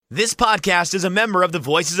This podcast is a member of the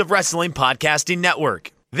Voices of Wrestling Podcasting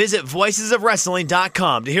Network. Visit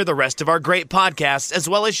voicesofwrestling.com to hear the rest of our great podcasts, as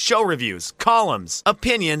well as show reviews, columns,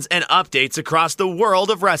 opinions, and updates across the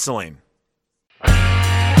world of wrestling.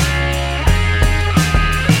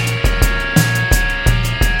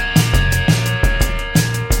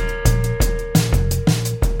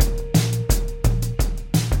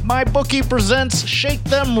 My Bookie presents Shake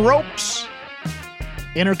Them Ropes.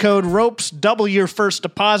 Enter code ROPES, double your first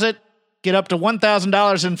deposit. Get up to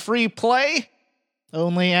 $1,000 in free play.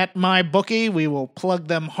 Only at My Bookie. We will plug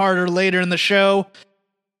them harder later in the show.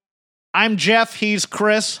 I'm Jeff. He's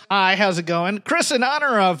Chris. Hi, how's it going? Chris, in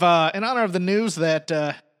honor of the news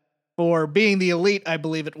that for being the Elite, I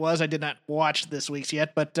believe it was. I did not watch this week's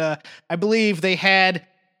yet, but I believe they had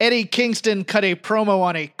Eddie Kingston cut a promo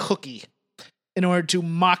on a cookie in order to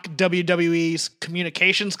mock WWE's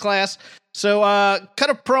communications class. So, cut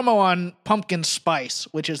a promo on pumpkin spice,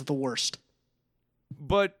 which is the worst.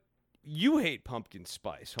 But you hate pumpkin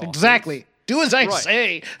spice, Hawkins. Exactly. Do as I right.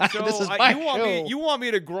 say. So, this is my show. You want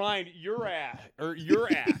me to grind your ass, or your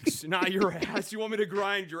axe, not your ass. You want me to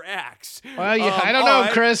grind your axe. Well, yeah, I don't know,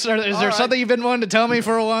 right. Chris. Is there something you've been wanting to tell me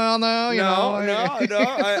for a while now? No. All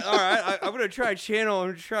right. I'm gonna try to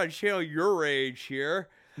channel your rage here.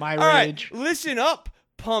 My all rage. Right, listen up,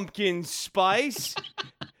 pumpkin spice.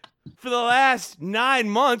 For the last 9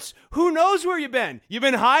 months, who knows where you've been? You've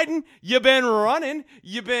been hiding, you've been running,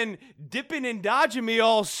 you've been dipping and dodging me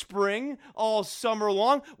all spring, all summer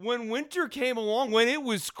long. When winter came along, when it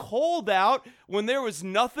was cold out, when there was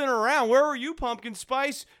nothing around, where were you, pumpkin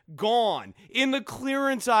spice? Gone. In the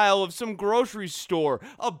clearance aisle of some grocery store,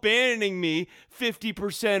 abandoning me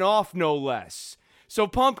 50% off, no less. So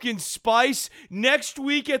pumpkin spice, next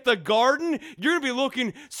week at the Garden, you're going to be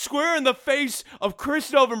looking square in the face of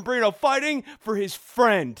Chris Novembrino fighting for his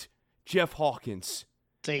friend, Jeff Hawkins.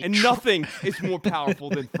 And nothing is more powerful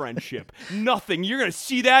than friendship. Nothing. You're going to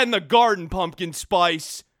see that in the Garden, pumpkin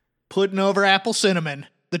spice. Putting over apple cinnamon,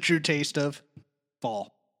 the true taste of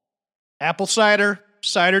fall. Apple cider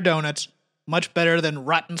donuts, much better than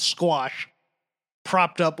rotten squash,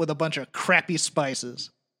 propped up with a bunch of crappy spices.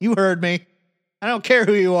 You heard me. I don't care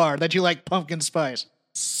who you are that you like pumpkin spice.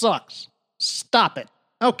 Sucks. Stop it.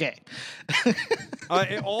 Okay.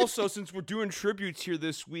 And also, since we're doing tributes here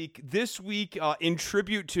this week, in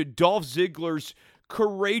tribute to Dolph Ziggler's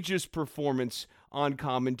courageous performance on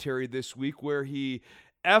commentary this week, where he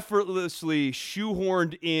effortlessly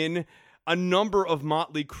shoehorned in a number of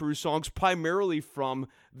Motley Crue songs, primarily from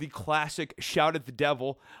the classic Shout at the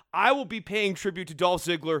Devil, I will be paying tribute to Dolph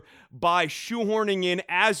Ziggler by shoehorning in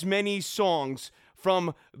as many songs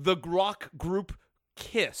from the rock group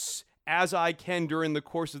Kiss as I can during the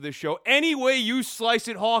course of this show. Any way you slice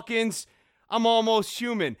it, Hawkins, I'm almost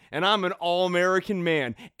human, and I'm an all-American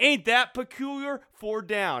man. Ain't that peculiar? 4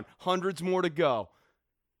 down, hundreds more to go.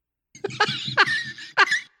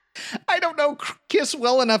 I don't know Kiss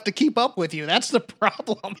well enough to keep up with you. That's the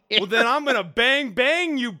problem here. Well, then I'm going to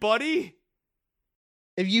bang you, buddy.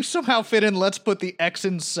 If you somehow fit in Let's Put the X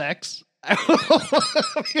in Sex, I'm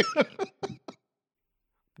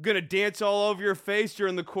going to dance all over your face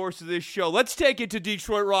during the course of this show. Let's take it to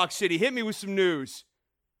Detroit Rock City. Hit me with some news.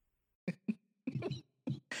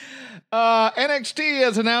 NXT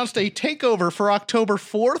has announced a takeover for October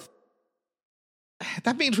 4th.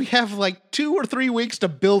 That means we have like 2 or 3 weeks to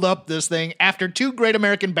build up this thing after 2 Great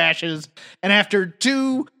American Bashes and after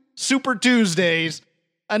 2 Super Tuesdays,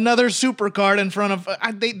 another super card in front of...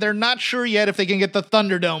 they're not sure yet if they can get the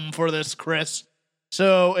Thunderdome for this, Chris.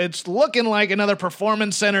 So it's looking like another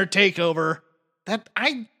Performance Center takeover that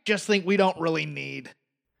I just think we don't really need.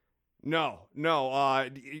 No.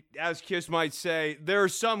 As Kiss might say, there are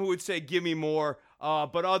some who would say, give me more.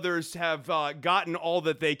 But others have gotten all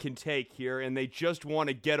that they can take here, and they just want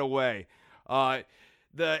to get away. The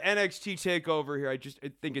NXT takeover here, I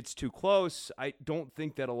think it's too close. I don't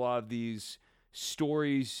think that a lot of these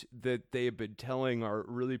stories that they have been telling are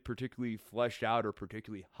really particularly fleshed out or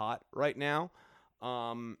particularly hot right now.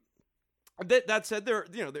 That said, there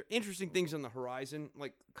are interesting things on the horizon,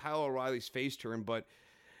 like Kyle O'Reilly's face turn, but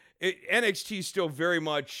NXT is still very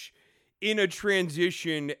much in a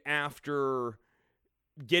transition after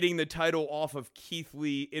getting the title off of Keith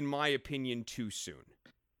Lee, in my opinion, too soon.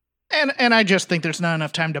 And I just think there's not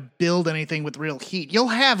enough time to build anything with real heat. You'll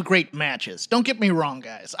have great matches. Don't get me wrong,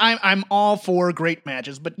 guys. I'm all for great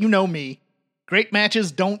matches, but you know me. Great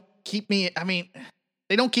matches don't keep me,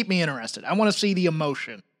 they don't keep me interested. I want to see the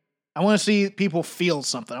emotion. I want to see people feel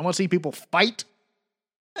something. I want to see people fight.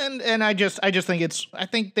 And I just think I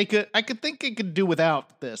think they could do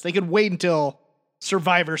without this. They could wait until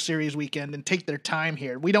Survivor Series weekend and take their time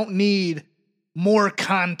here. We don't need more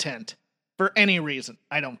content for any reason,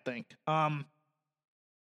 I don't think.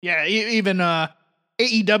 Even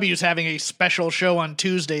AEW is having a special show on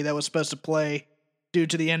Tuesday that was supposed to play due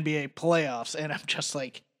to the NBA playoffs, and I'm just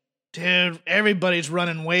like, dude, everybody's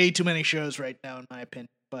running way too many shows right now, in my opinion,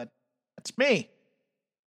 but that's me.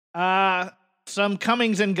 Some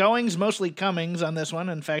comings and goings, mostly comings on this one.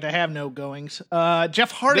 In fact, I have no goings.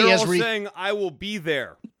 Jeff Hardy They're has all saying, I will be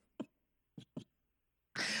there.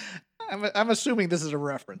 I'm assuming this is a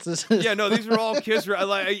reference. Yeah, no, these are all Kiss.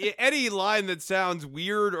 Like any line that sounds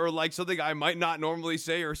weird or like something I might not normally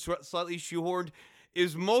say or slightly shoehorned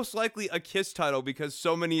is most likely a Kiss title because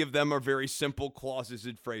so many of them are very simple clauses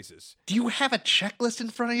and phrases. Do you have a checklist in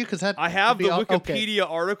front of you? Because I have the Wikipedia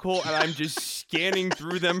article, and I'm just scanning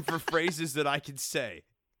through them for phrases that I could say.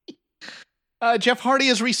 Jeff Hardy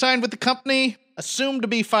is re-signed with the company, assumed to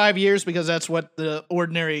be 5 years because that's what the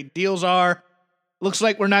ordinary deals are. Looks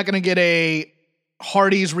like we're not going to get a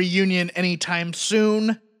Hardy's reunion anytime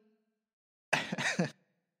soon.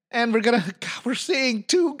 And we're seeing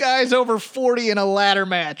two guys over 40 in a ladder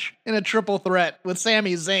match in a triple threat with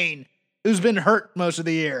Sami Zayn, who's been hurt most of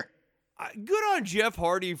the year. Good on Jeff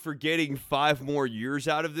Hardy for getting 5 more years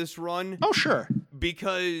out of this run. Oh, sure.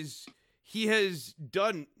 Because he has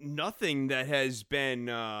done nothing that has been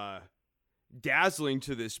dazzling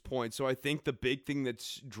to this point. So I think the big thing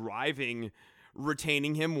that's driving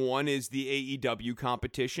retaining him, one, is the AEW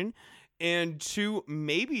competition. And 2,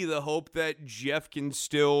 maybe the hope that Jeff can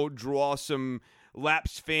still draw some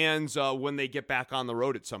lapsed fans when they get back on the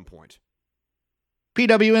road at some point.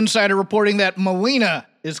 PW Insider reporting that Melina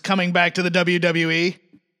is coming back to the WWE.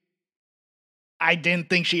 I didn't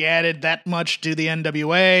think she added that much to the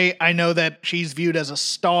NWA. I know that she's viewed as a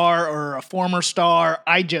star or a former star.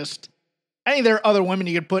 I think there are other women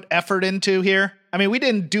you could put effort into here. I mean, we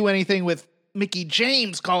didn't do anything with Mickie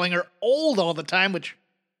James calling her old all the time, which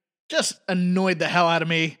just annoyed the hell out of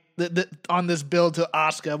me on this build to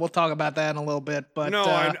Asuka. We'll talk about that in a little bit. But no,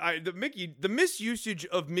 the misusage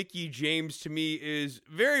of Mickie James to me is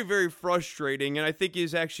very, very frustrating, and I think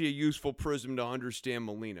is actually a useful prism to understand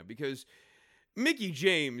Melina, because Mickie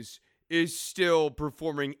James is still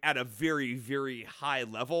performing at a very, very high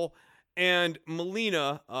level. And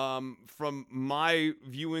Melina, from my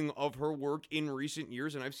viewing of her work in recent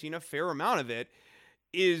years, and I've seen a fair amount of it,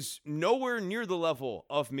 is nowhere near the level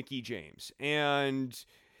of Mickie James. And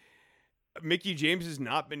Mickie James has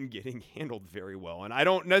not been getting handled very well. And I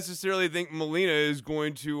don't necessarily think Melina is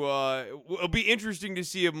going to... it'll be interesting to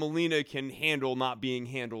see if Melina can handle not being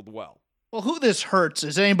handled well. Well, who this hurts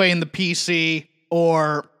is anybody in the PC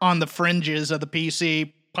or on the fringes of the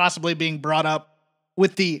PC possibly being brought up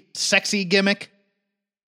with the sexy gimmick,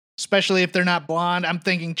 especially if they're not blonde. I'm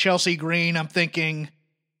thinking Chelsea Green. I'm thinking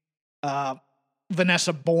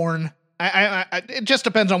Vanessa Bourne. It just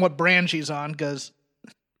depends on what brand she's on, because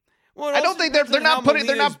I don't think they're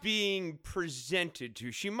not being presented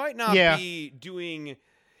to. She might not be doing.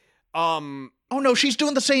 Oh no, she's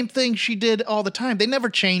doing the same thing she did all the time. They never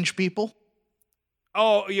change people.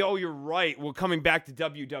 Oh, you're right. Well, coming back to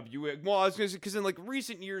WWE, well, I was going to say, because in like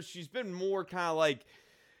recent years, she's been more kind of like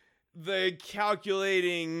the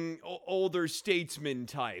calculating older statesman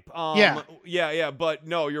type. Yeah. But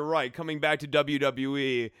no, you're right. Coming back to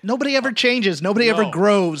WWE, nobody ever changes. Nobody ever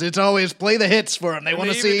grows. It's always play the hits for them. They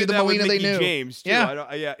want to see the Melina they knew. James, too.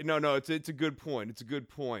 Yeah. No. It's a good point. It's a good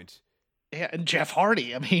point. Yeah, and Jeff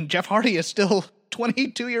Hardy. I mean, Jeff Hardy is still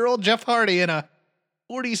 22-year-old Jeff Hardy in a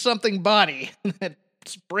 40-something body.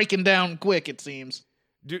 It's breaking down quick, it seems.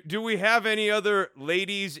 Do we have any other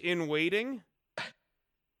ladies in waiting?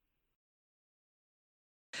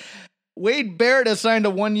 Wade Barrett has signed a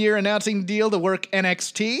 1-year announcing deal to work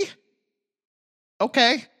NXT.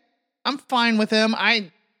 Okay. I'm fine with him.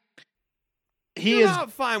 You're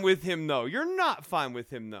not fine with him, though. You're not fine with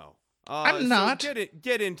him, though. I'm not. So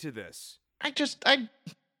get into this.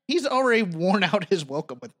 He's already worn out his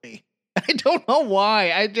welcome with me. I don't know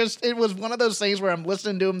why. It was one of those things where I'm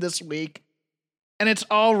listening to him this week, and it's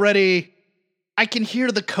already, I can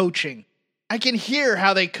hear the coaching. I can hear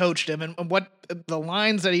how they coached him and what the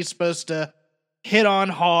lines that he's supposed to hit on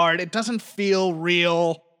hard. It doesn't feel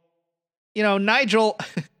real. You know, Nigel,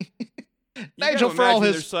 for all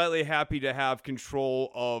his... They're slightly happy to have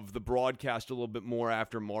control of the broadcast a little bit more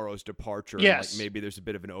after Morrow's departure. Yes. Like maybe there's a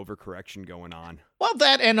bit of an overcorrection going on. Well,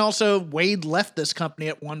 that, and also Wade left this company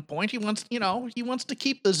at one point. He wants to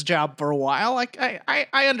keep this job for a while. Like,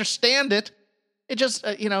 I understand it. It just,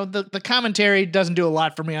 the commentary doesn't do a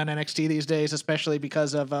lot for me on NXT these days, especially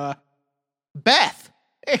because of Beth.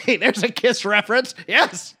 Hey, there's a Kiss reference.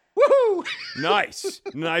 Yes. Woohoo! Nice.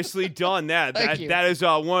 Nicely done. Thank you. That is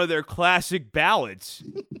one of their classic ballads.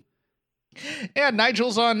 Yeah,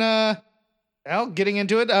 Nigel's on, getting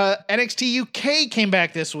into it. NXT UK came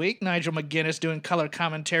back this week. Nigel McGuinness doing color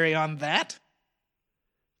commentary on that.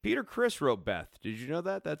 Peter Criss wrote Beth. Did you know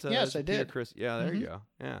that? Yes, I Peter did. Criss. Yeah, there you go.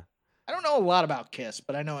 Yeah. I don't know a lot about Kiss,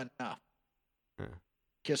 but I know enough. Yeah.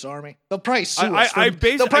 Kiss Army. They'll probably sue us. They'll I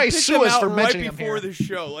probably picked sue them us out for right mentioning them before here. the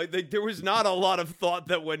show. Like there was not a lot of thought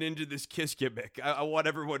that went into this Kiss gimmick. I want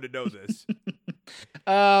everyone to know this.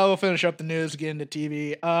 We'll finish up the news, get into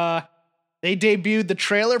TV. They debuted the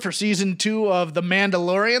trailer for season 2 of The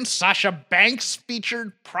Mandalorian. Sasha Banks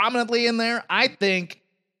featured prominently in there. I think,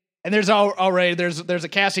 and there's a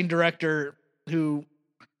casting director who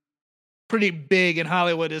pretty big in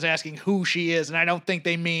Hollywood is asking who she is, and I don't think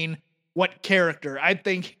they mean what character. I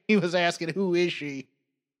think he was asking who is she.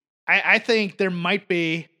 I think there might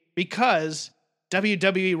be, because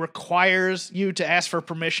WWE requires you to ask for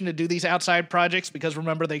permission to do these outside projects, because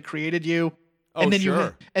remember they created you. Oh, And then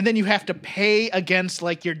sure. you have to pay against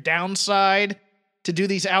like your downside to do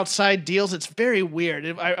these outside deals. It's very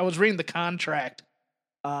weird. I was reading the contract,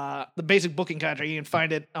 the basic booking contract. You can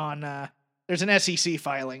find it on, there's an SEC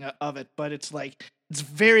filing of it, but it's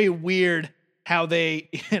very weird how they,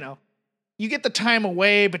 you get the time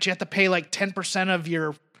away, but you have to pay like 10% of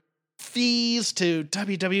your fees to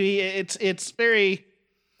WWE. It's very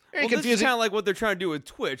confusing. This is kind of like what they're trying to do with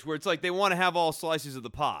Twitch, where it's like they want to have all slices of the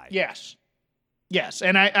pie. Yes,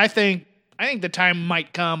 and I think the time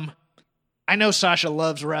might come. I know Sasha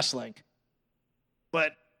loves wrestling,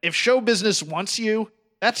 but if show business wants you,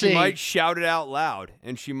 she might shout it out loud,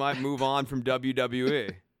 and she might move on from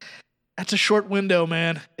WWE. That's a short window,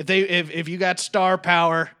 man. If you got star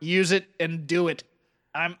power, use it and do it.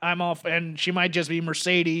 I'm off, and she might just be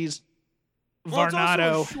Mercedes Varnado. It's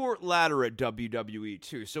also a short ladder at WWE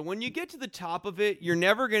too. So when you get to the top of it, you're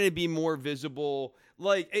never going to be more visible.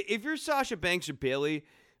 Like if you're Sasha Banks or Bayley,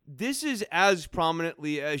 this is as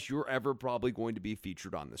prominently as you're ever probably going to be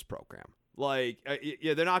featured on this program. Like,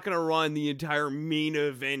 they're not going to run the entire main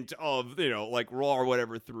event of, like Raw or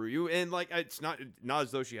whatever through you. And like, it's not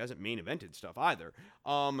as though she hasn't main evented stuff either.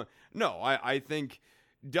 No, I think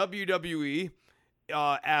WWE,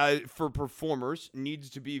 for performers, needs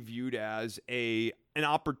to be viewed as an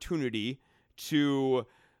opportunity to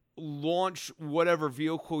launch whatever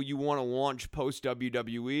vehicle you want to launch post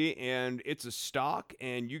WWE, and it's a stock,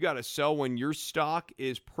 and you got to sell when your stock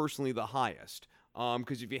is personally the highest.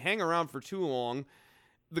 Because if you hang around for too long,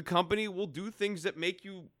 the company will do things that make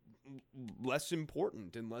you less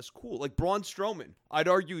important and less cool. Like Braun Strowman, I'd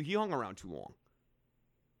argue he hung around too long.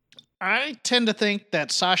 I tend to think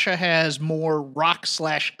that Sasha has more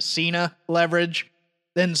Rock/Cena leverage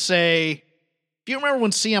than, say, if you remember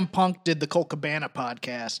when CM Punk did the Colt Cabana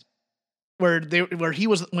podcast, where he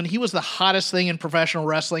was the hottest thing in professional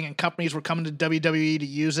wrestling, and companies were coming to WWE to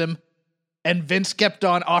use him, and Vince kept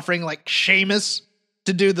on offering like Sheamus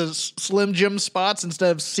to do the Slim Jim spots instead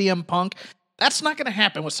of CM Punk. That's not going to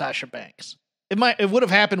happen with Sasha Banks. It would have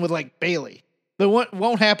happened with like Bayley, but it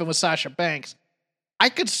won't happen with Sasha Banks. I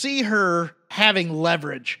could see her having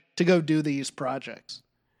leverage to go do these projects.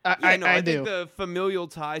 I do. think the familial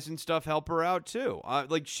ties and stuff help her out too.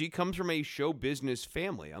 Like she comes from a show business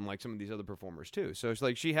family, unlike some of these other performers too. So it's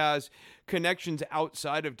like she has connections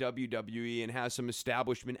outside of WWE and has some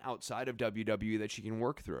establishment outside of WWE that she can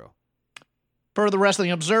work through. Per the Wrestling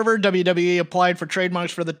Observer, WWE applied for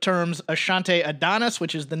trademarks for the terms Ashante Adonis,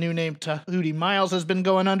 which is the new name Tahuti Miles has been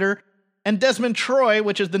going under, and Desmond Troy,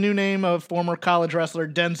 which is the new name of former college wrestler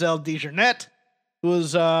Denzel DeJournette,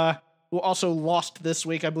 who also lost this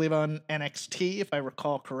week, I believe, on NXT, if I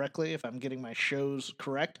recall correctly, if I'm getting my shows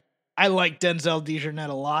correct. I like Denzel DeJournette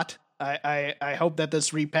a lot. I hope that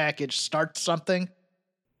this repackage starts something.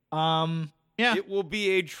 Yeah. It will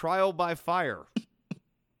be a trial by fire.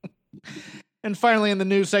 And finally, in the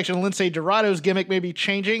news section, Lindsay Dorado's gimmick may be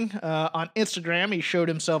changing. On Instagram, he showed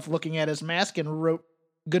himself looking at his mask and wrote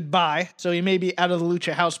goodbye. So he may be out of the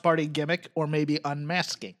Lucha House Party gimmick or maybe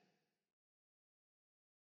unmasking.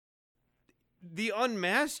 The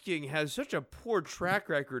unmasking has such a poor track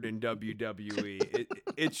record in WWE.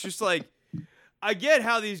 It's just like, I get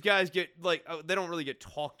how these guys get, like, they don't really get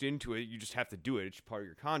talked into it. You just have to do it. It's part of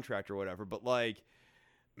your contract or whatever. But, like,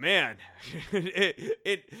 man,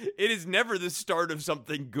 it is never the start of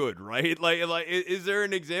something good, right? Like, is there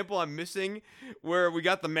an example I'm missing where we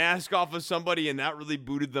got the mask off of somebody and that really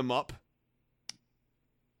booted them up?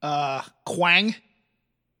 Quang?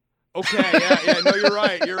 Okay, yeah, no, you're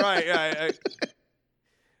right. Yeah,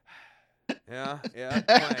 Yeah.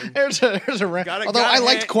 Quang. there's a although I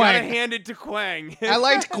liked Quang. Gotta hand it to Quang. I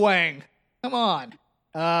liked Quang. Come on.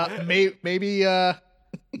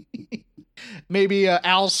 Maybe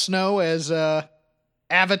Al Snow as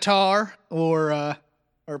Avatar, or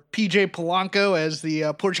PJ Polanco as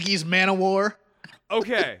the Portuguese man of war.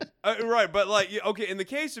 Okay, right, but in the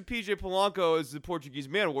case of PJ Polanco as the Portuguese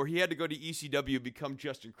man of war, he had to go to ECW and become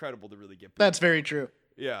just incredible to really get. That's very true.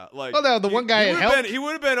 Yeah, no, the one guy he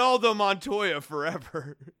would have been Aldo Montoya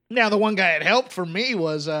forever. Now, the one guy that helped for me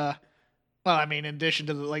was, in addition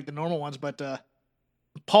to the normal ones, but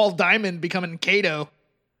Paul Diamond becoming Kato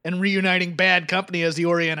and reuniting Bad Company as the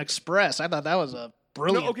Orient Express. I thought that was a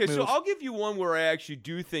brilliant move. So I'll give you one where I actually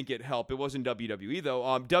do think it helped. It wasn't WWE though.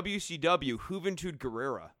 WCW, Juventud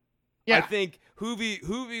Guerrera. Yeah. I think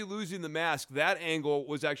Juvi losing the mask, that angle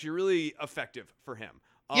was actually really effective for him.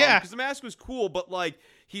 Because the mask was cool, but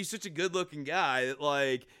he's such a good-looking guy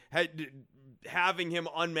that having him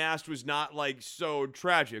unmasked was not so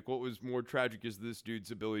tragic. What was more tragic is this dude's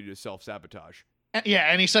ability to self-sabotage. Yeah,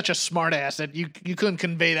 and he's such a smartass that you couldn't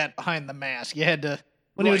convey that behind the mask. You had to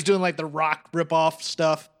when he was doing the Rock rip-off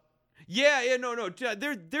stuff. Yeah, no.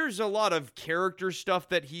 There's a lot of character stuff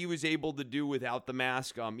that he was able to do without the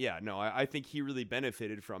mask. I think he really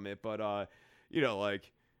benefited from it. But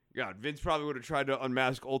God, Vince probably would have tried to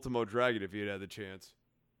unmask Ultimo Dragon if he had the chance.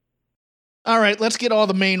 All right, let's get all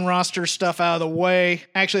the main roster stuff out of the way.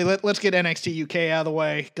 Actually, let's get NXT UK out of the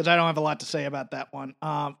way because I don't have a lot to say about that one.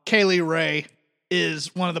 Kaylee Ray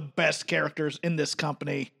is one of the best characters in this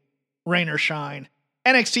company, rain or shine.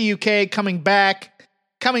 NXT UK coming back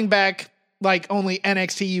like only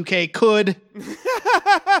NXT UK could.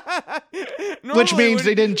 Which means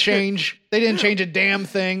they didn't change a damn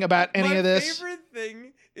thing about any of this. My favorite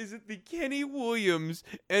thing is that the Kenny Williams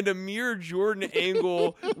and Amir Jordan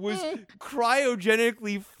angle was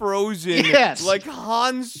cryogenically frozen like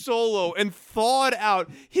Han Solo and thawed out.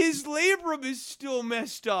 His labrum is still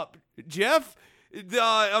messed up, Jeff.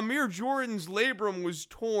 Amir Jordan's labrum was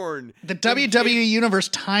torn. The WWE Universe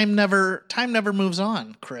time never moves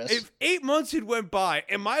on, Chris. If 8 months had went by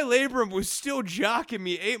and my labrum was still jocking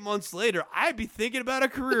me 8 months later, I'd be thinking about a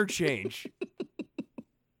career change.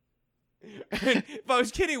 And if I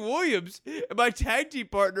was Kenny Williams and my tag team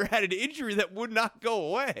partner had an injury that would not go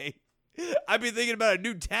away, I'd be thinking about a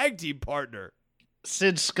new tag team partner.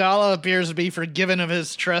 Sid Scala appears to be forgiven of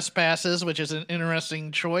his trespasses, which is an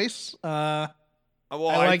interesting choice. I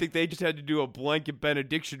think they just had to do a blanket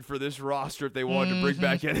benediction for this roster if they wanted to bring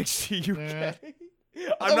back NXT UK.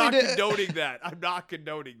 I'm not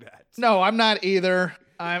condoning that. No, I'm not either.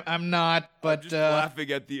 I'm not. But I'm just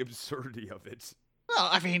laughing at the absurdity of it.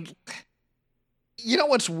 Well, you know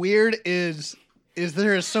what's weird is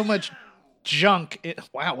there is so much junk.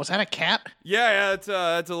 Wow, was that a cat? Yeah, that's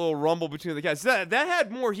a little rumble between the cats. That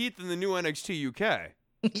had more heat than the new NXT UK.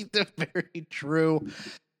 Very true.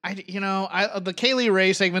 The Kaylee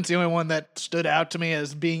Ray segment's the only one that stood out to me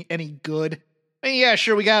as being any good. Yeah,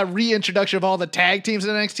 sure, we got a reintroduction of all the tag teams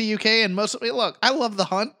in NXT UK, and look, I love the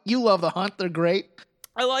Hunt. You love the Hunt. They're great.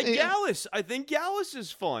 I like Gallus. I think Gallus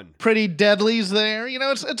is fun. Pretty Deadly's there.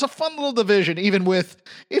 It's a fun little division, even with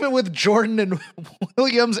Jordan and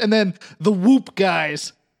Williams, and then the Whoop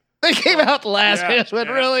guys. They came out last.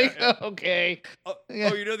 Really? Yeah. Okay.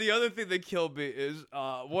 The other thing that killed me is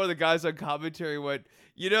one of the guys on commentary went,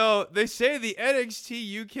 they say the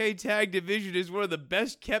NXT UK tag division is one of the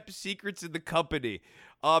best kept secrets in the company.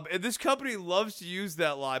 And this company loves to use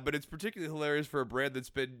that line, but it's particularly hilarious for a brand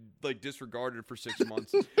that's been disregarded for 6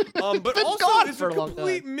 months. But also it's a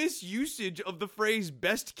complete misusage of the phrase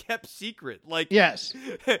best kept secret. Yes.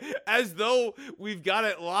 As though we've got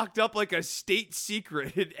it locked up like a state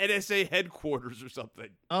secret at NSA headquarters or something.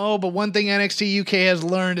 Oh, but one thing NXT UK has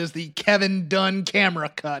learned is the Kevin Dunn camera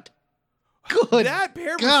cut. Good that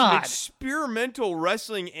paired with some experimental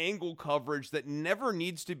wrestling angle coverage that never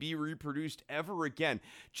needs to be reproduced ever again.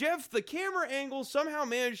 Jeff, the camera angle somehow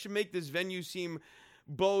managed to make this venue seem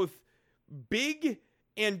both big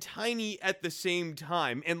and tiny at the same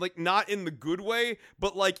time. And not in the good way,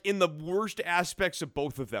 but in the worst aspects of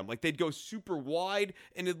both of them. They'd go super wide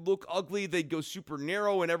and it'd look ugly. They'd go super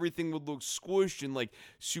narrow and everything would look squished and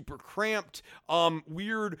super cramped.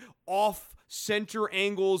 Weird off center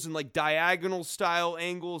angles and diagonal style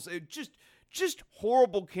angles. It just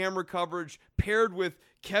horrible camera coverage paired with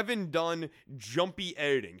Kevin Dunn jumpy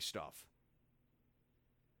editing stuff.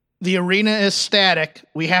 The arena is static.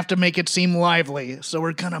 We have to make it seem lively. So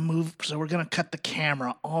we're going to cut the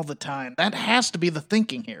camera all the time. That has to be the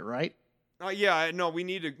thinking here, right? We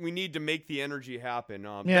need to make the energy happen.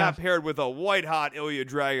 That paired with a white hot Ilya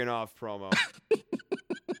Dragunov promo.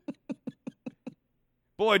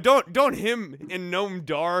 Boy, don't him and Noam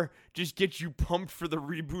Dar just get you pumped for the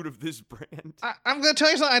reboot of this brand. I'm going to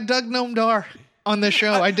tell you something. I dug Noam Dar on this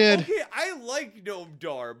show. I did. Okay, I like Noam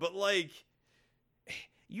Dar, but like,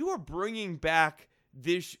 you are bringing back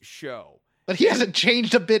this show. But he hasn't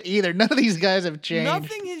changed a bit either. None of these guys have changed.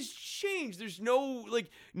 Nothing has changed. There's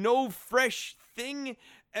no fresh thing.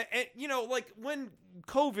 And, you know, like when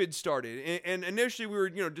COVID started and initially we were,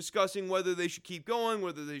 you know, discussing whether they should keep going,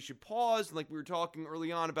 whether they should pause. And like we were talking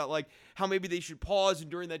early on about like how maybe they should pause. And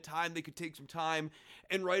during that time, they could take some time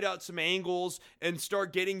and write out some angles and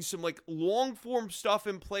start getting some like long form stuff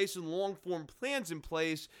in place and long form plans in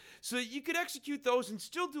place so that you could execute those and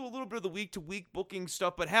still do a little bit of the week to week booking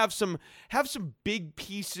stuff, but have some big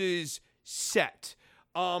pieces set.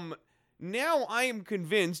 Now I am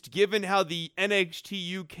convinced, given how the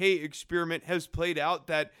NXT UK experiment has played out,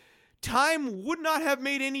 that time would not have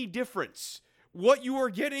made any difference. What you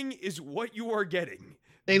are getting is what you are getting.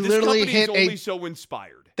 They this literally company hit is only so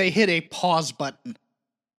inspired. They hit a pause button,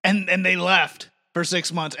 and they left for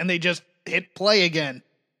 6 months, and they just hit play again.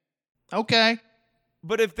 Okay.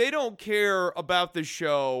 But if they don't care about the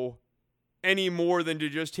show any more than to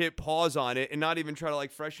just hit pause on it and not even try to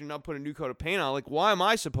like freshen it up, put a new coat of paint on, like why am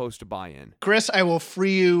I supposed to buy in? Chris, I will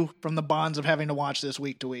free you from the bonds of having to watch this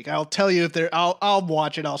week to week. I'll tell you if I'll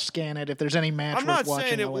watch it. I'll scan it. If there's any match I'm worth not watching,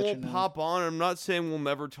 saying it I'll let you won't know. pop on. I'm not saying we'll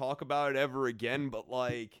never talk about it ever again, but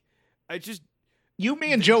like, You,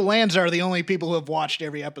 me, and Joe Lanza are the only people who have watched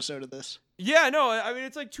every episode of this. yeah, no, I mean,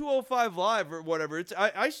 it's like 205 Live or whatever.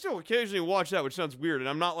 I still occasionally watch that, which sounds weird, and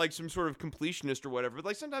I'm not like some sort of completionist or whatever, but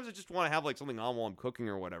like sometimes I just want to have like something on while I'm cooking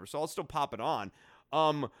or whatever, so I'll still pop it on.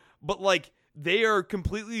 But like, they are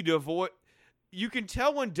completely devoid. You can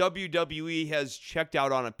tell when WWE has checked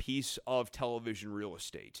out on a piece of television real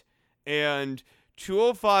estate, and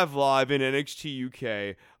 205 Live and NXT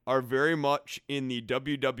UK are very much in the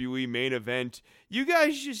WWE main event. You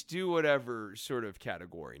guys just do whatever sort of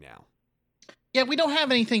category now. Yeah, we don't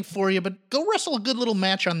have anything for you, but go wrestle a good little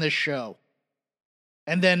match on this show.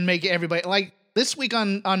 And then make everybody, like, this week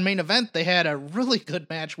on main event, they had a really good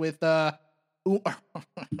match with,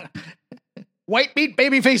 white meat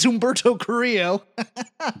babyface Humberto Carrillo.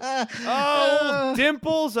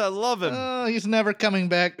 Dimples, I love him. Oh, he's never coming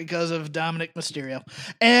back because of Dominic Mysterio.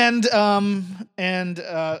 And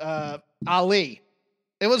Ali.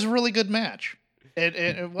 It was a really good match.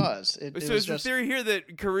 It was. It So was is the just, theory here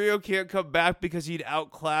that Carrillo can't come back because he'd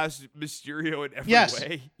outclassed Mysterio in every Yes.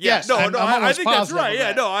 way? Yes, No, I'm I almost think that's positive right. of Yeah,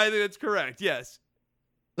 that. no, I think that's correct. Yes.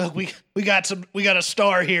 look, we got a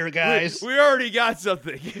star here, guys. We already got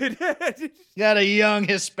something. Got a young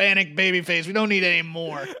Hispanic babyface. We don't need any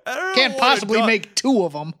more. I don't know Can't what possibly it does. make two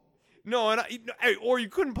of them. No, or you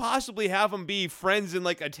couldn't possibly have them be friends in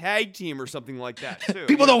like a tag team or something like that too.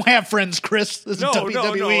 People don't have friends, Chris. This is No,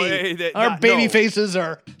 WWE. no, hey, Our no. baby faces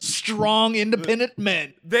are strong, independent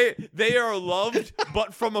men. They are loved,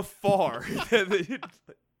 but from afar.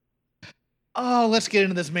 Oh, let's get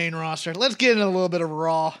into this main roster. Let's get into a little bit of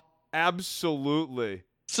Raw. Absolutely.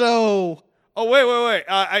 So, Oh wait.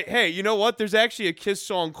 Hey, you know what? There's actually a Kiss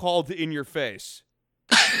song called "In Your Face."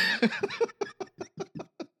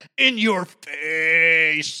 in your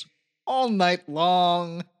face all night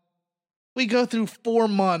long. We go through 4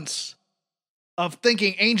 months of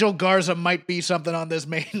thinking Angel Garza might be something on this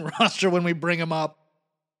main roster when we bring him up.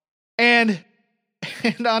 And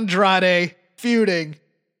Andrade feuding.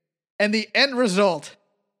 And the end result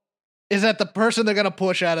is that the person they're going to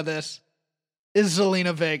push out of this is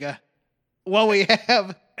Zelina Vega. Well, we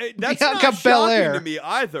have Hey, that's Bianca not shocking Belair. to me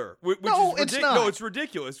either. Which No, is it's not. No, it's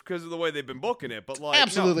ridiculous because of the way they've been booking it. But like,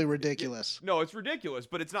 Absolutely ridiculous. No, it's ridiculous,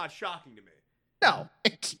 but it's not shocking to me. No,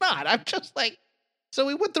 it's not. I'm just like, so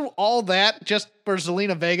we went through all that just for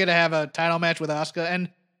Zelina Vega to have a title match with Asuka. And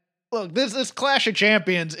look, this Clash of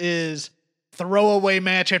Champions is throwaway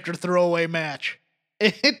match after throwaway match.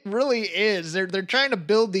 It really is. They're trying to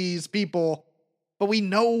build these people, but we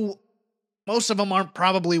know most of them aren't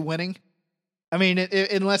probably winning. I mean,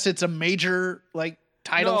 unless it's a major like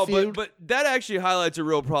title feud. But that actually highlights a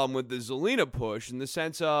real problem with the Zelina push in the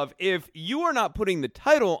sense of if you are not putting the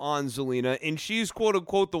title on Zelina and she's quote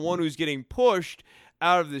unquote the one who's getting pushed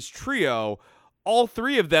out of this trio, all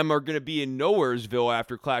three of them are going to be in Nowheresville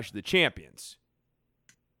after Clash of the Champions.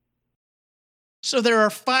 So there are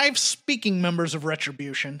 5 speaking members of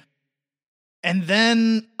Retribution, and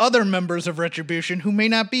then other members of Retribution who may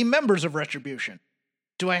not be members of Retribution.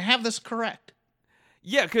 Do I have this correct?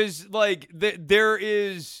 Yeah, because like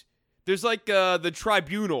there's like the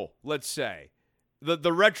tribunal, let's say,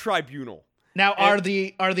 the Red Tribunal, Now, are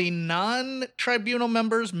the non-tribunal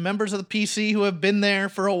members of the PC who have been there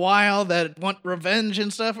for a while that want revenge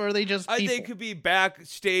and stuff, or are they just people? They could be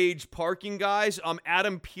backstage parking guys.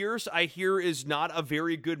 Adam Pearce, I hear, is not a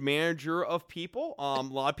very good manager of people. A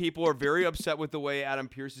lot of people are very upset with the way Adam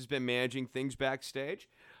Pearce has been managing things backstage.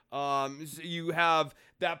 So you have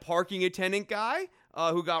that parking attendant guy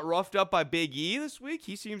who got roughed up by Big E this week.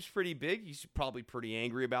 He seems pretty big. He's probably pretty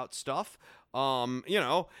angry about stuff.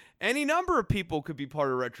 Any number of people could be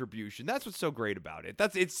part of Retribution. That's what's so great about it.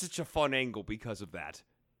 It's such a fun angle because of that.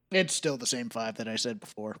 It's still the same 5 that I said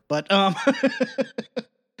before, but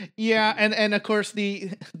yeah, and of course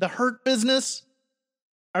the Hurt Business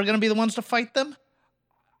are going to be the ones to fight them.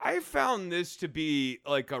 I found this to be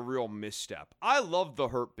like a real misstep. I love the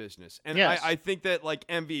Hurt Business. And yes. I think that like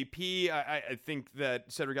MVP, I think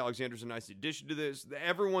that Cedric Alexander's a nice addition to this.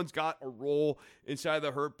 Everyone's got a role inside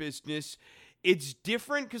the Hurt Business. It's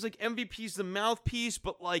different because like MVP's the mouthpiece,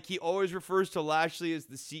 but like he always refers to Lashley as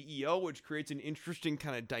the CEO, which creates an interesting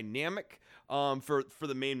kind of dynamic for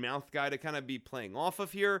the main mouth guy to kind of be playing off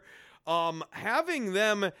of here. Having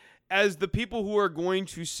them as the people who are going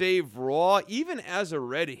to save Raw, even as a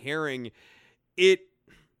red herring, it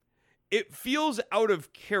feels out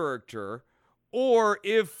of character. And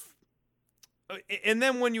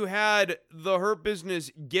then when you had the Hurt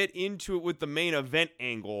Business get into it with the main event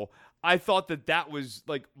angle, I thought that was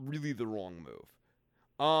like really the wrong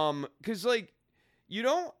move. Because like,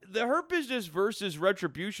 the Hurt Business versus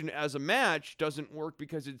Retribution as a match doesn't work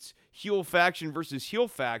because it's heel faction versus heel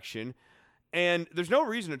faction. And there's no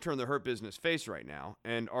reason to turn the Hurt Business face right now.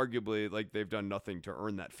 And arguably, like, they've done nothing to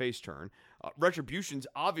earn that face turn. Retribution's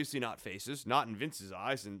obviously not faces, not in Vince's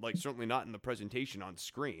eyes, and, like, certainly not in the presentation on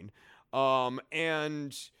screen.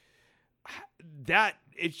 And that,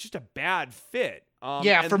 it's just a bad fit.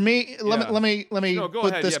 For me, let me go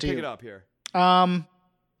put ahead. this Yeah, to pick you. it up here.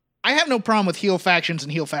 I have no problem with heel factions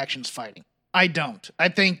and heel factions fighting. I don't. I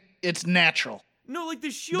think it's natural. No, like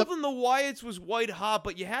the Shield and the Wyatts was white hot,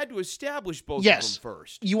 but you had to establish both of them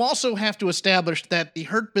first. You also have to establish that the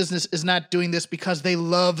Hurt Business is not doing this because they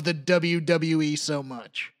love the WWE so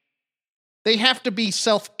much. They have to be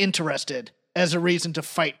self-interested as a reason to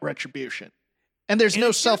fight Retribution. And there's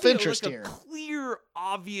no self-interest here. A clear,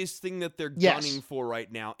 obvious thing that they're gunning for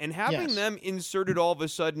right now. And having them inserted all of a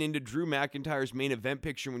sudden into Drew McIntyre's main event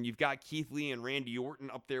picture when you've got Keith Lee and Randy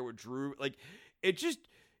Orton up there with Drew, like,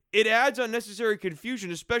 it adds unnecessary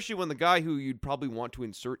confusion, especially when the guy who you'd probably want to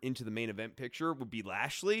insert into the main event picture would be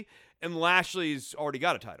Lashley, and Lashley's already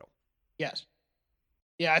got a title. Yes.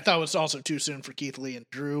 Yeah, I thought it was also too soon for Keith Lee and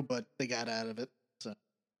Drew, but they got out of it. So.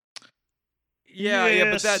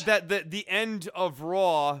 Yeah, but the end of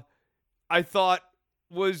Raw, I thought,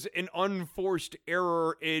 was an unforced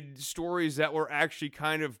error in stories that were actually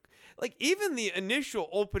kind of like even the initial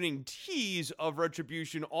opening tease of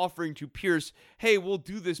Retribution offering to Pierce, hey, we'll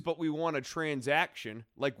do this, but we want a transaction.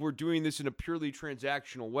 Like we're doing this in a purely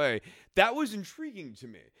transactional way. That was intriguing to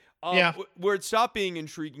me. Where it stopped being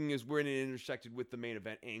intriguing is when it intersected with the main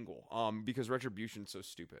event angle. Because Retribution's so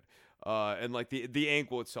stupid. And like the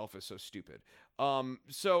angle itself is so stupid. And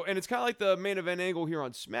it's kind of like the main event angle here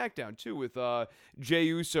on SmackDown too with Jey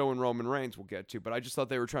Uso and Roman Reigns we'll get to, but I just thought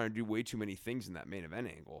they were trying to do way too many things in that main event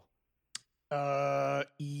angle.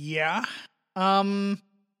 Yeah. So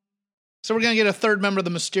we're going to get a third member of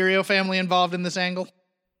the Mysterio family involved in this angle?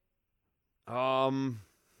 Can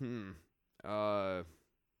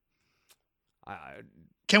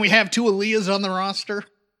we have two Aaliyahs on the roster?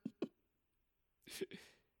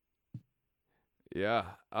 Yeah.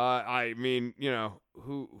 I mean,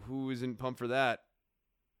 who isn't pumped for that?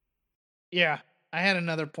 Yeah. I had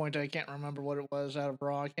another point. I can't remember what it was out of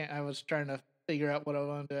Raw. I was trying to figure out what I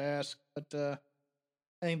wanted to ask, but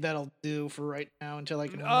I think that'll do for right now until I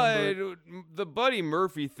can remember. The Buddy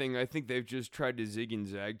Murphy thing, I think they've just tried to zig and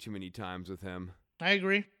zag too many times with him. I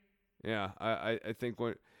agree. Yeah, I think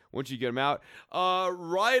once you get him out.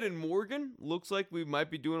 Riot and Morgan, looks like we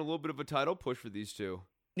might be doing a little bit of a title push for these two.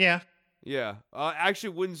 Yeah. Yeah. Actually,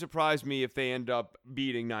 wouldn't surprise me if they end up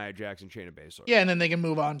beating Nia Jax and Shayna Baszler. Yeah, and then they can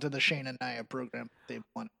move on to the Shayna Nia program they've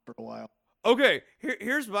won for a while. Okay,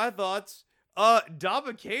 here's my thoughts.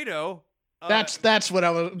 Dabba-Kato. That's what I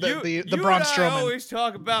was. The Braun Strowman. I always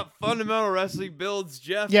talk about fundamental wrestling builds,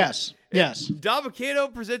 Jeff. Yes. Dabba-Kato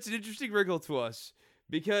presents an interesting wrinkle to us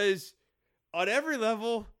because on every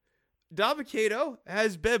level, Dabba-Kato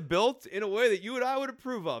has been built in a way that you and I would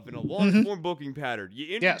approve of in a long-form booking pattern.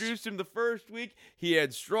 You introduced him the first week. He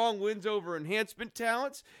had strong wins over enhancement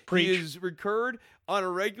talents. Preach. He has recurred on a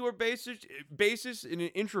regular basis in an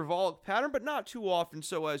intravolic pattern, but not too often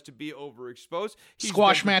so as to be overexposed.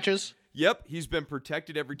 Squash matches. Yep, he's been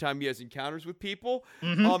protected every time he has encounters with people.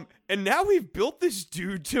 And now we've built this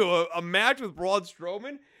dude to a match with Braun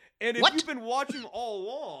Strowman. And if you've been watching all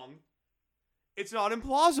along, it's not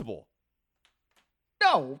implausible.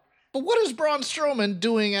 No, but what is Braun Strowman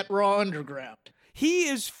doing at Raw Underground? He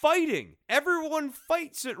is fighting. Everyone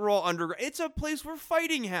fights at Raw Underground. It's a place where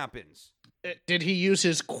fighting happens. Did he use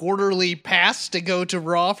his quarterly pass to go to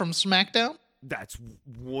Raw from SmackDown? That's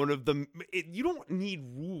one of the... you don't need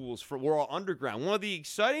rules for Raw Underground. One of the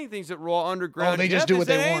exciting things at Raw Underground they just do what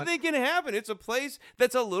they want. Anything can happen. It's a place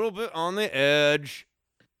that's a little bit on the edge.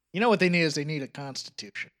 You know what they need is they need a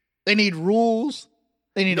constitution. They need rules.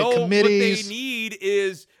 They need a committees. What they need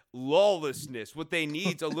is lawlessness. What they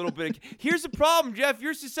need is a little bit of... Here's the problem, Jeff.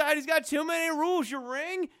 Your society's got too many rules. Your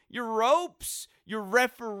ring, your ropes, your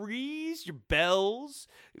referees, your bells.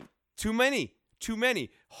 Too many.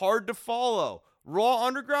 Hard to follow. Raw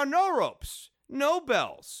Underground, no ropes, no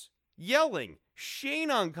bells. Yelling.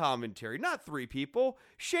 Shane on commentary. Not 3 people.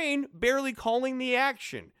 Shane barely calling the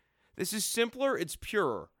action. This is simpler. It's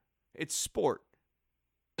purer. It's sport.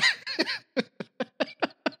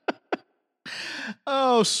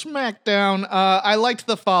 Oh, SmackDown. I liked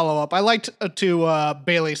the follow-up. I liked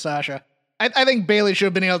Bayley Sasha. I think Bayley should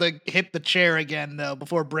have been able to hit the chair again, though,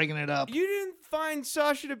 before bringing it up. You didn't find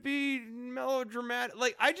Sasha to be melodramatic?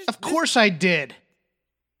 Like, Of course I did.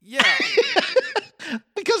 Yeah.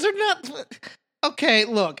 Because they're not... Okay,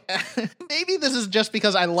 look. Maybe this is just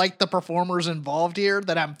because I like the performers involved here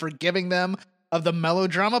that I'm forgiving them of the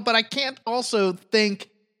melodrama, but I can't also think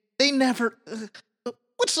they never...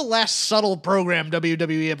 What's the last subtle program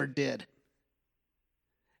WWE ever did?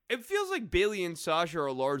 It feels like Bayley and Sasha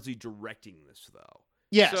are largely directing this, though.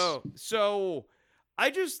 Yes. So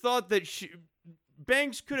I just thought that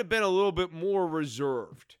Banks could have been a little bit more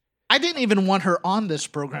reserved. I didn't even want her on this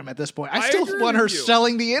program at this point. I still want her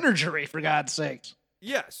selling the injury, for God's sakes.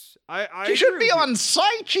 Yes. She should be on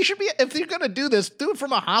site. She should be, if you're going to do this, do it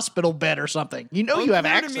from a hospital bed or something. You you have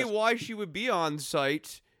access. To me why she would be on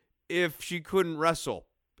site if she couldn't wrestle.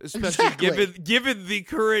 Especially given the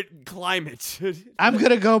current climate. I'm going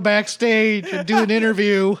to go backstage and do an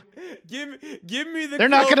interview. Give me the They're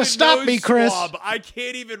not going to stop me, Chris. Swab. I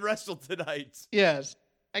can't even wrestle tonight. Yes.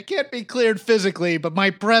 I can't be cleared physically, but my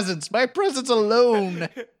presence alone.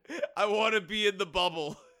 I want to be in the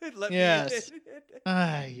bubble. Let me in.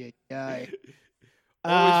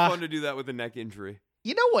 Always fun to do that with a neck injury.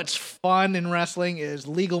 You know what's fun in wrestling is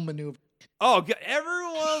legal maneuver. Oh,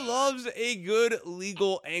 everyone loves a good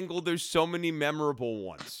legal angle. There's so many memorable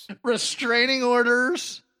ones. Restraining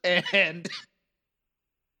orders and...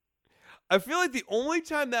 I feel like the only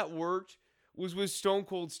time that worked was with Stone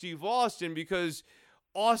Cold Steve Austin, because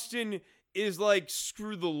Austin is like,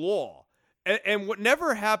 screw the law. And what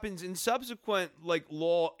never happens in subsequent like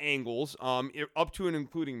law angles, up to and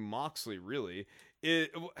including Moxley, really, a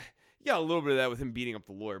little bit of that with him beating up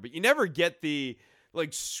the lawyer, but you never get the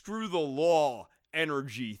like screw the law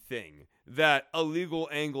energy thing that a legal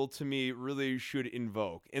angle to me really should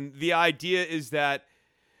invoke. And the idea to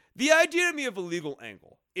me of a legal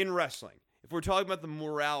angle in wrestling, if we're talking about the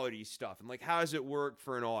morality stuff and like how does it work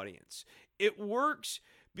for an audience, it works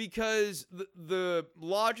because the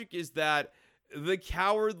logic is that the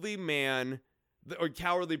cowardly man or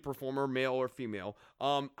cowardly performer, male or female,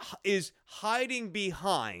 is hiding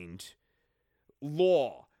behind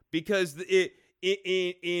law because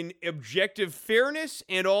in objective fairness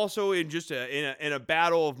and also in just in a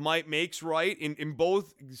battle of might makes right, in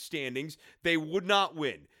both standings, they would not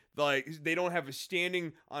win. Like, they don't have a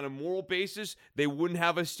standing on a moral basis. They wouldn't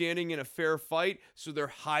have a standing in a fair fight, so they're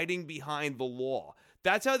hiding behind the law.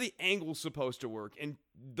 That's how the angle's supposed to work. And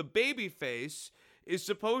the babyface is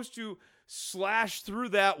supposed to slash through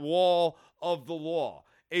that wall of the law.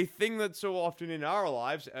 A thing that's so often in our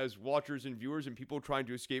lives as watchers and viewers and people trying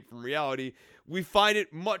to escape from reality, we find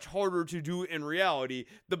it much harder to do in reality.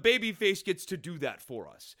 The babyface gets to do that for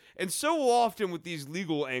us. And so often with these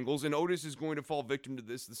legal angles, and Otis is going to fall victim to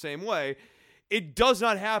this the same way, it does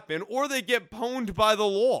not happen, or they get pwned by the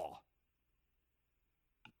law.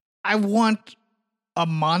 I want a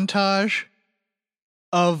montage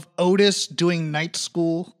of Otis doing night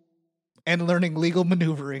school and learning legal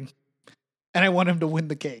maneuvering. And I want him to win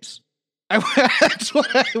the case. That's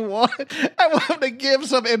what I want. I want him to give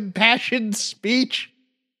some impassioned speech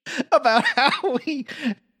about how he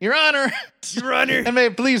Your Honor. Your Honor. I may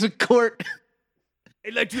please the court.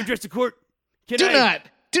 I'd like to address the court. Can Do I not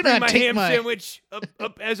bring my take ham my sandwich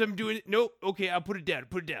up as I'm doing it? No. Okay, I'll put it down.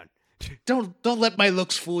 Put it down. Don't let my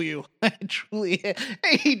looks fool you. I truly.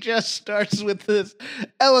 He just starts with this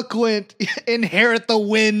eloquent, inherit the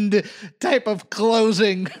wind type of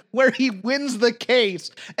closing where he wins the case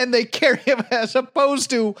and they carry him, as opposed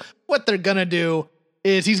to what they're gonna do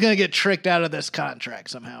is he's gonna get tricked out of this contract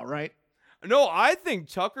somehow, right? No, I think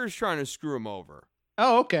Tucker's trying to screw him over.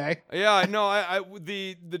 Oh, okay. Yeah, no,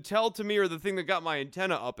 the tell to me, or the thing that got my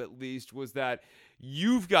antenna up at least, was that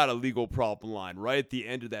you've got a legal problem line right at the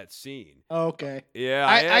end of that scene. Okay. Yeah,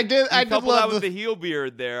 I did couple love that with the heel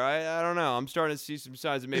beard there. I don't know. I'm starting to see some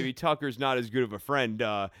signs that maybe Tucker's not as good of a friend.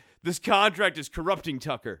 This contract is corrupting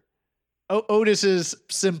Tucker. Otis's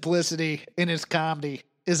simplicity in his comedy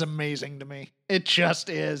is amazing to me. It just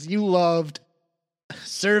is. You loved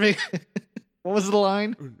serving. What was the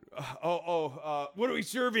line? What are we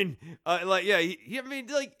serving? I mean,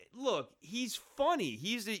 like, look, he's funny.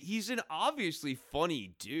 He's an obviously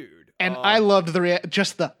funny dude. And I loved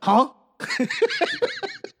just the, huh?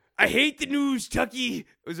 I hate the news, Tucky.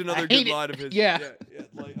 Was another good line of his. Yeah.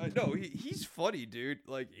 Like, I know he's funny, dude.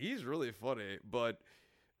 Like, he's really funny, but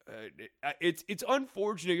it's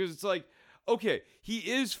unfortunate because it's like, okay, he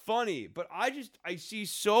is funny, but I see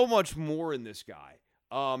so much more in this guy.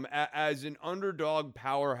 As an underdog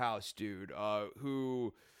powerhouse dude,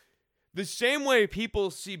 who, the same way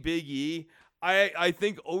people see Big E, I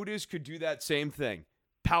think Otis could do that same thing.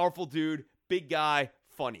 Powerful dude, big guy,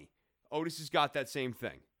 funny. Otis has got that same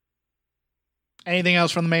thing. Anything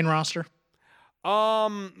else from the main roster? Well,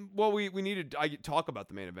 we need to talk about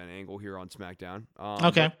the main event angle here on SmackDown.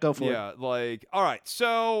 Okay, go for it. Yeah, like, all right,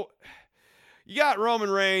 so you got Roman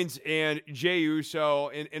Reigns and Jey Uso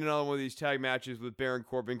in another one of these tag matches with Baron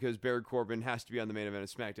Corbin, because Baron Corbin has to be on the main event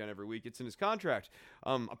of SmackDown every week. It's in his contract.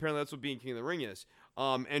 Apparently that's what being King of the Ring is.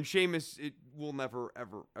 And Sheamus, it will never,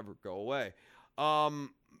 ever, ever go away.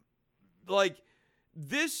 Like,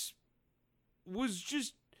 this was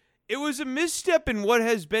just, it was a misstep in what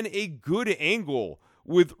has been a good angle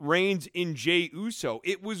with Reigns and Jey Uso.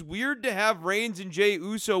 It was weird to have Reigns and Jey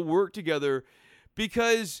Uso work together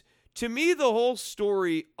because, to me, the whole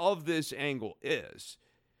story of this angle is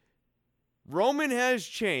Roman has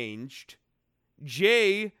changed.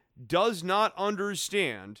 Jey does not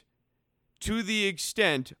understand to the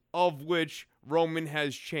extent of which Roman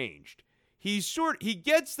has changed. He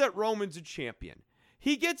gets that Roman's a champion.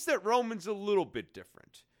 He gets that Roman's a little bit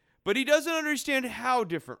different. But he doesn't understand how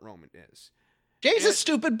different Roman is. Jay's a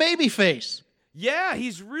stupid baby face. Yeah,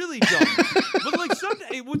 he's really dumb. But like,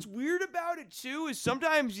 what's weird about it too is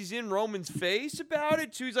sometimes he's in Roman's face about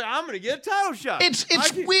it too. He's like, I'm gonna get a title shot. It's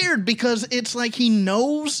weird because it's like he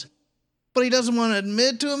knows, but he doesn't want to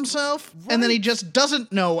admit to himself, right. And then he just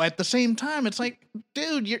doesn't know at the same time. It's like,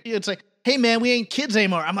 dude, it's like, hey man, we ain't kids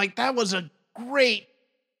anymore. I'm like, that was a great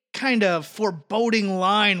kind of foreboding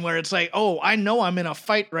line where it's like, oh, I know I'm in a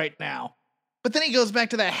fight right now. But then he goes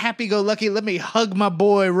back to that happy-go-lucky, let me hug my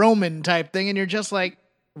boy Roman type thing, and you're just like,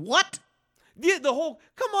 what? Yeah, the whole,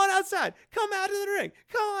 come on outside, come out of the ring,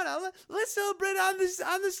 come on out, let's celebrate on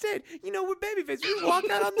the stage. You know, we're babyface. We walk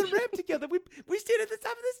out on the ramp together. We stand at the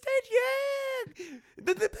top of the stage.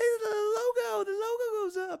 Yeah, the logo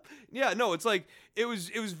goes up. Yeah, no, it's like it was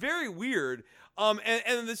very weird.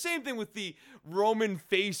 And the same thing with the Roman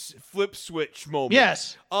face flip switch moment.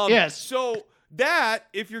 Yes. Yes. So that,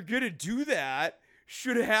 if you're gonna do that,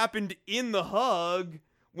 should have happened in the hug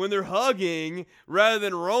when they're hugging, rather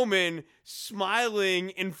than Roman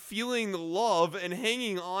smiling and feeling the love and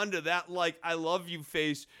hanging on to that, like, I love you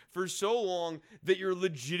face for so long that you're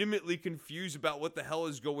legitimately confused about what the hell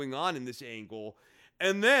is going on in this angle.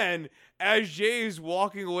 And then, as Jay is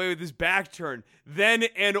walking away with his back turned, then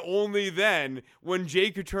and only then, when Jay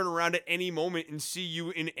could turn around at any moment and see you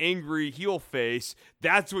in angry heel face,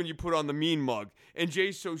 that's when you put on the mean mug. And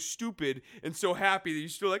Jay's so stupid and so happy that you're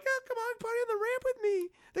still like, oh, come on, party on the ramp with me.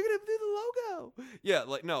 They're going to do the logo. Yeah,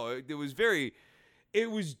 like, no, it was very, it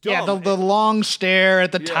was dumb. Yeah, the long stare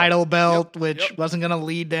at the title belt, which wasn't going to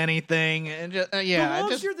lead to anything. And just, the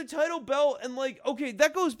long stare at the title belt, and like, okay,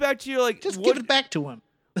 that goes back to your, like, just give it back to him.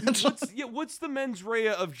 What's the mens rea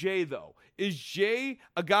of Jay, though? Is Jay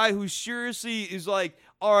a guy who seriously is like,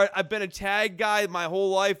 all right, I've been a tag guy my whole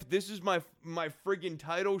life. This is my friggin'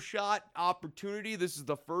 title shot opportunity. This is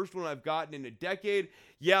the first one I've gotten in a decade.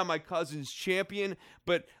 Yeah, my cousin's champion,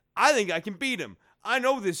 but I think I can beat him. I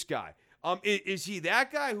know this guy. Is he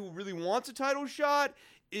that guy who really wants a title shot?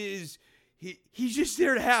 Is he's just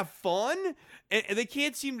there to have fun? And they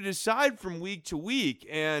can't seem to decide from week to week.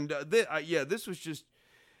 And this was just,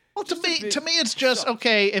 Well, to me, it's just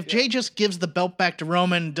okay. If Jay just gives the belt back to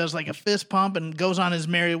Roman, does like a fist pump, and goes on his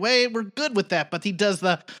merry way, we're good with that. But he does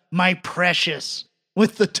the "my precious"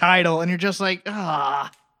 with the title, and you're just like,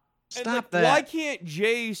 stop that. Why can't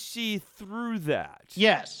Jay see through that?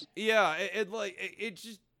 Yes. Yeah. It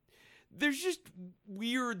just. There's just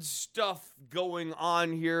weird stuff going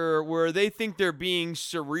on here where they think they're being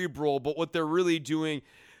cerebral, but what they're really doing,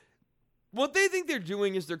 what they think they're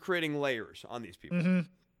doing is they're creating layers on these people.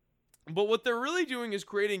 Mm-hmm. But what they're really doing is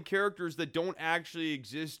creating characters that don't actually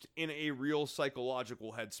exist in a real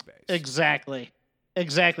psychological headspace. Exactly.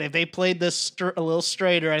 If they played this a little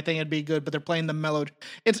straighter, I think it'd be good, but they're playing the mellow.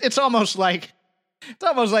 It's almost like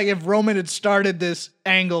if Roman had started this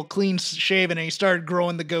angle clean shaven and he started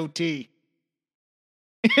growing the goatee.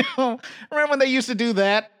 Remember when they used to do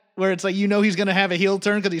that? Where it's like, he's going to have a heel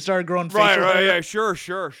turn because he started growing facial hair? Right, yeah, sure.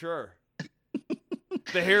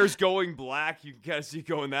 The hair's going black. You can kind of see it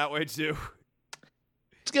going that way, too.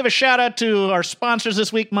 Let's give a shout out to our sponsors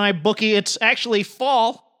this week, MyBookie. It's actually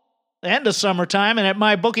fall. The end of summertime, and at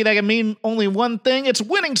MyBookie, that can mean only one thing. It's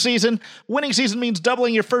winning season. Winning season means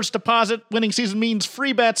doubling your first deposit. Winning season means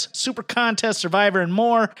free bets, super contests, Survivor, and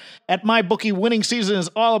more. At MyBookie, winning season is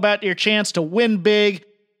all about your chance to win big.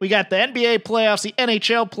 We got the NBA playoffs, the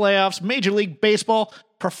NHL playoffs, Major League Baseball,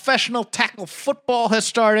 professional tackle football has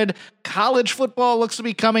started. College football looks to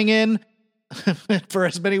be coming in for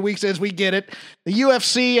as many weeks as we get it. The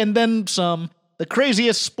UFC, and then some. The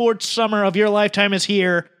craziest sports summer of your lifetime is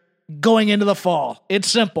here. Going into the fall. It's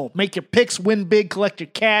simple. Make your picks, win big, collect your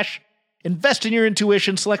cash, invest in your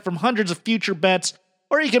intuition, select from hundreds of future bets,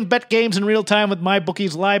 or you can bet games in real time with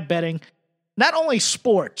MyBookie's live betting. Not only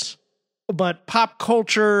sports, but pop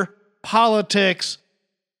culture, politics.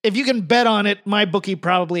 If you can bet on it, MyBookie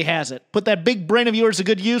probably has it. Put that big brain of yours to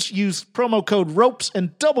good use. Use promo code ROPES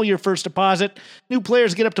and double your first deposit. New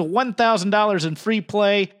players get up to $1,000 in free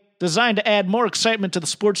play, designed to add more excitement to the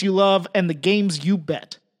sports you love and the games you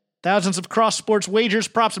bet. Thousands of cross-sports wagers,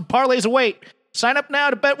 props, and parlays await. Sign up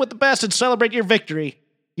now to bet with the best and celebrate your victory.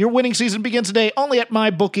 Your winning season begins today only at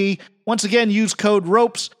MyBookie. Once again, use code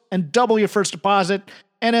ROPES and double your first deposit.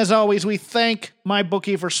 And as always, we thank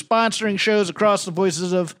MyBookie for sponsoring shows across the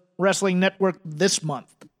Voices of Wrestling Network this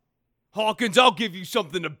month. Hawkins, I'll give you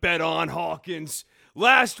something to bet on, Hawkins.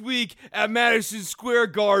 Last week at Madison Square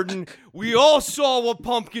Garden, we all saw what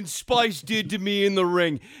Pumpkin Spice did to me in the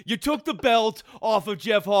ring. You took the belt off of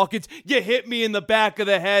Jeff Hawkins, you hit me in the back of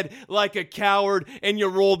the head like a coward, and you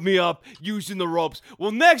rolled me up using the ropes.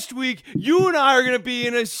 Well, next week, you and I are going to be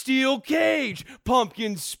in a steel cage,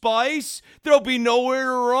 Pumpkin Spice. There'll be nowhere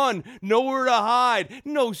to run, nowhere to hide,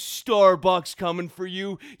 no Starbucks coming for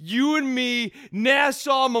you. You and me,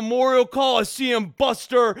 Nassau Memorial Coliseum,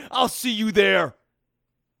 Buster. I'll see you there.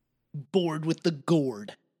 Bored with the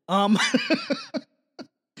gourd.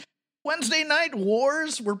 Wednesday Night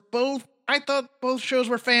Wars I thought both shows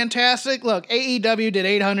were fantastic. Look, AEW did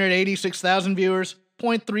 886,000 viewers,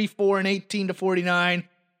 0.34 and 18-49.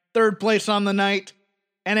 Third place on the night.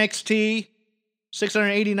 NXT,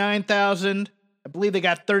 689,000. I believe they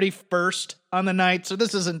got 31st on the night, so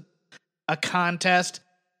this isn't a contest.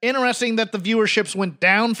 Interesting that the viewerships went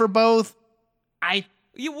down for both.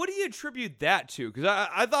 Yeah, what do you attribute that to? Because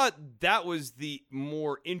I thought that was the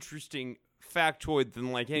more interesting factoid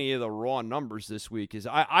than like any of the Raw numbers this week. Is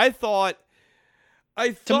I thought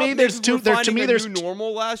to me there's new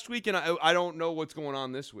normal last week, and I don't know what's going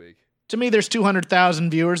on this week. To me, there's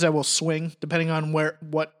 200,000 viewers that will swing depending on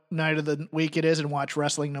what night of the week it is and watch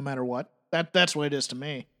wrestling no matter what. That's what it is to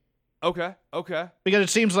me. Okay. Because it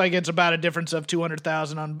seems like it's about a difference of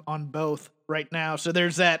 200,000 on both right now. So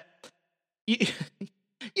there's that.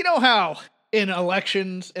 You know how in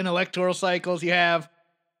elections, in electoral cycles, you have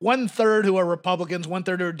 1/3 who are Republicans,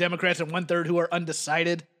 1/3 who are Democrats, and 1/3 who are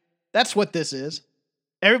undecided? That's what this is.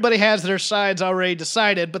 Everybody has their sides already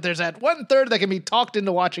decided, but there's that 1/3 that can be talked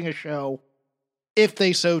into watching a show if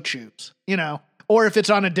they so choose, or if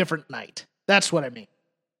it's on a different night. That's what I mean.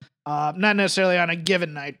 Not necessarily on a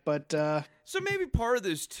given night, but... So maybe part of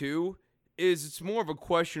this, too, is it's more of a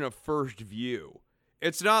question of first view.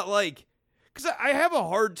 It's not like... Because I have a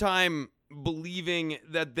hard time believing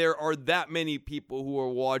that there are that many people who are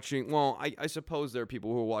watching... Well, I suppose there are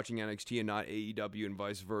people who are watching NXT and not AEW and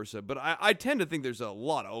vice versa, but I tend to think there's a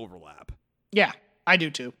lot of overlap. Yeah, I do,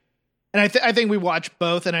 too. And I think we watch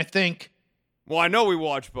both, and I think... Well, I know we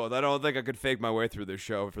watch both. I don't think I could fake my way through this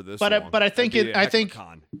show for this long. But I think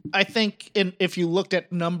if you looked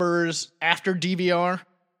at numbers after DVR,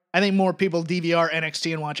 I think more people DVR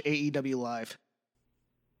NXT and watch AEW live.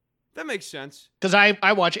 That makes sense. Because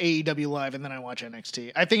I watch AEW live and then I watch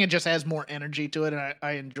NXT. I think it just has more energy to it, and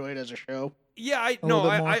I enjoy it as a show. Yeah,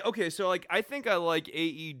 okay, so like I think I like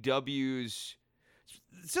AEW's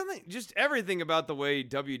something, just everything about the way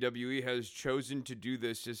WWE has chosen to do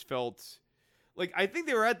this just felt like I think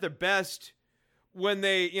they were at their best when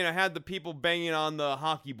they, had the people banging on the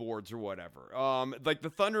hockey boards or whatever. Like the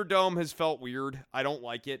Thunderdome has felt weird. I don't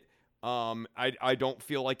like it. I don't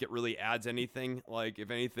feel like it really adds anything. Like,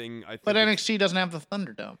 if anything, I think. But NXT doesn't have the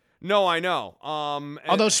Thunderdome. No, I know.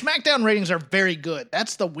 Although SmackDown ratings are very good.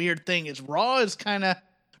 That's the weird thing. Is Raw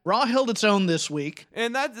held its own this week,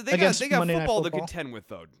 and that they got football to contend with,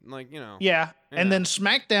 though. Like, Yeah, and then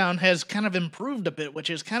SmackDown has kind of improved a bit, which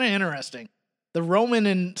is kind of interesting. The Roman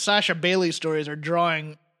and Sasha Bailey stories are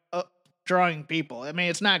drawing people. I mean,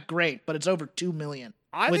 it's not great, but it's over 2 million.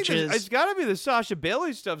 I think it's got to be the Sasha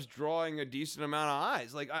Bailey stuff's drawing a decent amount of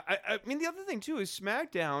eyes. Like, I mean, the other thing, too, is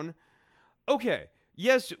SmackDown. Okay,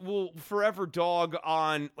 yes, we'll forever dog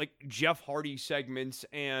on, like, Jeff Hardy segments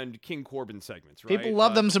and King Corbin segments, right? People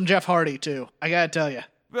love them some Jeff Hardy, too. I got to tell you.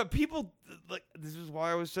 But people, like, this is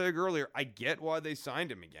why I was saying earlier, I get why they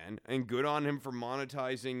signed him again, and good on him for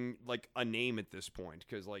monetizing, like, a name at this point,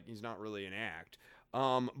 because, like, he's not really an act.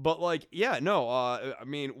 But like, yeah, no, I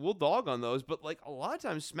mean, we'll dog on those, but like a lot of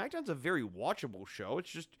times SmackDown's a very watchable show.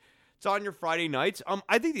 It's on your Friday nights.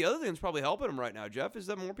 I think the other thing that's probably helping them right now, Jeff, is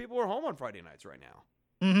that more people are home on Friday nights right now.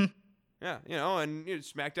 Mm-hmm. Yeah, and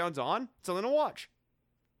SmackDown's on, something to watch.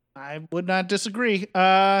 I would not disagree.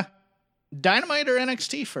 Dynamite or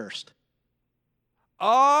NXT first?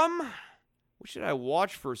 What should I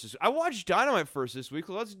watch first I watched Dynamite first this week.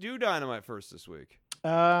 Let's do Dynamite first this week.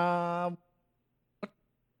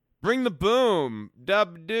 Bring the boom.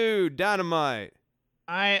 Dub-doo. Dynamite.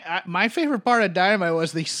 My favorite part of Dynamite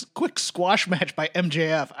was the quick squash match by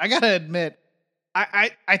MJF. I gotta admit,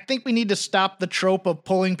 I think we need to stop the trope of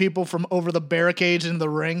pulling people from over the barricades into the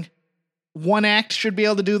ring. One act should be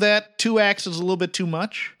able to do that. 2 acts is a little bit too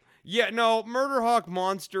much. Yeah, no, Murder Hawk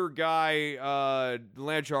Monster guy,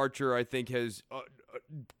 Lance Archer, I think has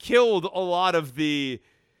killed a lot of the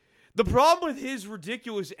problem with his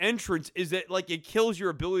ridiculous entrance is that, like, it kills your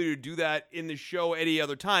ability to do that in the show any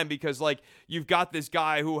other time because, like, you've got this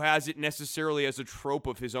guy who has it necessarily as a trope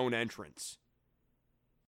of his own entrance.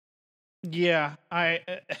 Yeah,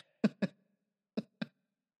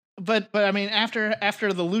 but I mean, after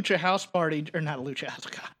the Lucha House Party, or not Lucha House,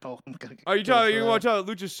 God, Are you want to talk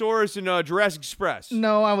Luchasaurus and Jurassic Express?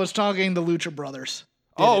 No, I was talking the Lucha Brothers.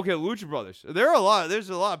 Okay, Lucha Brothers. There's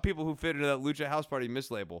a lot of people who fit into that Lucha House Party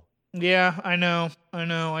mislabel. Yeah, I know.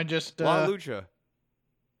 I just a lot of Lucha.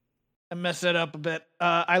 I messed it up a bit.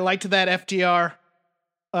 I liked that FTR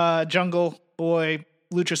Jungle Boy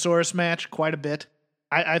Luchasaurus match quite a bit.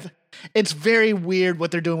 It's very weird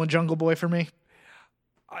what they're doing with Jungle Boy for me.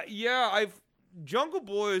 Jungle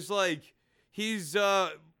Boy is like he's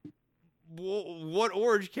what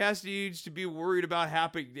Orange Cassidy needs to be worried about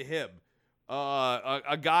happening to him.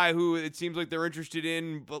 A guy who it seems like they're interested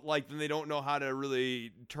in, but like then they don't know how to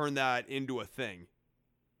really turn that into a thing.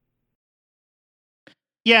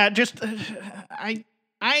 Yeah, just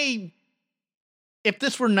if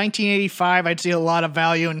this were 1985, I'd see a lot of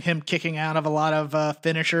value in him kicking out of a lot of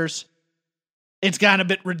finishers. It's gotten a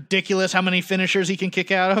bit ridiculous how many finishers he can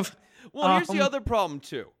kick out of. Well, here's the other problem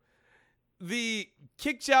too. The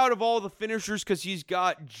kicks out of all the finishers because he's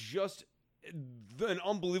got just an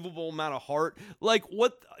unbelievable amount of heart. Like,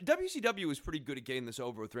 what WCW was pretty good at getting this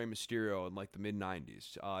over with Rey Mysterio in like the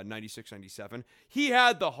mid-90s, 96, 97. He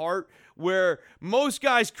had the heart where most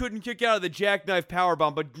guys couldn't kick out of the jackknife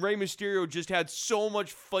powerbomb, but Rey Mysterio just had so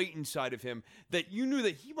much fight inside of him that you knew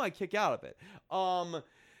that he might kick out of it.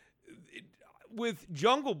 With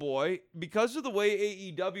Jungle Boy, because of the way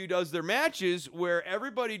AEW does their matches, where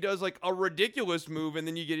everybody does like a ridiculous move and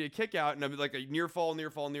then you get a kick out and like a near fall, the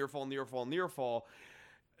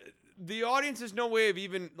audience has no way of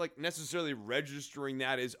even like necessarily registering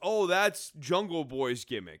that as, oh, that's Jungle Boy's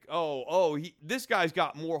gimmick. This guy's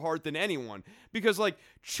got more heart than anyone, because like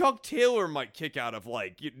Chuck Taylor might kick out of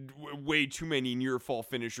like way too many near fall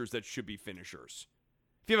finishers that should be finishers.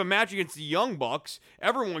 If you have a match against the Young Bucks,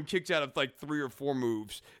 everyone kicks out of like 3 or 4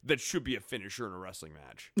 moves that should be a finisher in a wrestling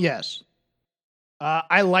match. Yes.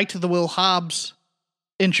 I liked the Will Hobbs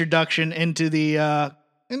introduction into the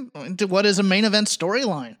into what is a main event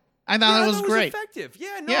storyline. I thought it was great. Effective.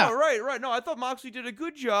 Right. No, I thought Moxley did a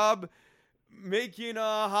good job making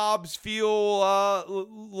Hobbs feel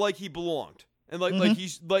like he belonged. And like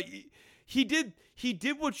he's like he did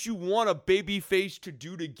what you want a babyface to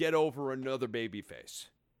do to get over another babyface.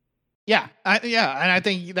 Yeah, and I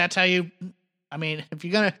think that's how you I mean,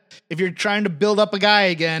 if you're trying to build up a guy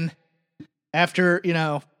again after,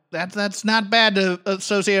 that's not bad to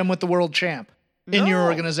associate him with the world champ in your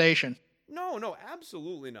organization. No,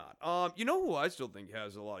 absolutely not. You know who I still think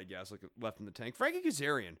has a lot of gas left in the tank? Frankie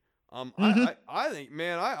Kazarian. I think,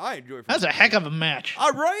 man, I enjoy. That's a heck of a match.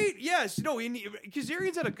 Right? Yes. No,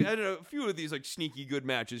 Kazarian's had a few of these like sneaky good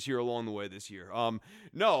matches here along the way this year.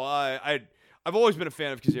 I've always been a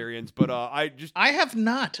fan of Kazarian's, but I have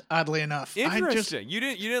not, oddly enough. Interesting. You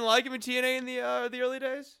didn't like him in TNA in the early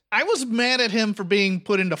days? I was mad at him for being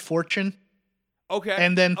put into Fortune. Okay.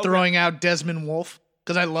 And then throwing out Desmond Wolfe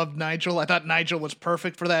because I loved Nigel. I thought Nigel was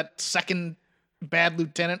perfect for that second bad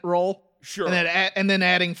lieutenant role. Sure. And then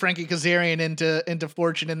adding Frankie Kazarian into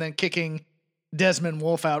Fortune and then kicking Desmond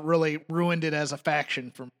Wolfe out really ruined it as a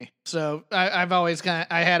faction for me. So I've always I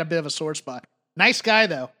had a bit of a sore spot. Nice guy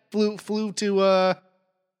though. Flew to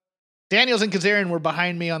Daniels and Kazarian were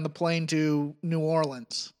behind me on the plane to New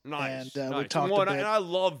Orleans. Nice. And nice. we talked a bit. And I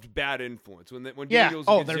loved Bad Influence when Daniels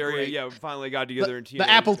and Kazarian finally got together in TNA. The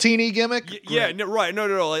Appletini gimmick. Right.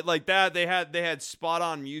 No. Like that. They had spot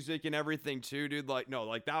on music and everything too, dude. Like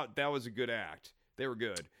that was a good act. They were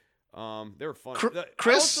good. They were fun.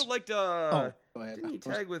 Chris I also liked. Go ahead. Didn't he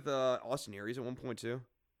tag with Austin Aries at one point too?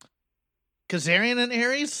 Kazarian and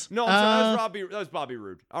Aries? No, I'm sorry, that was Bobby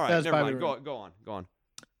Roode. All right, never mind. Go on.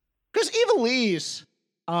 Chris Evilise,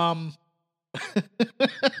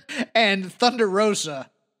 and Thunder Rosa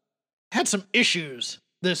had some issues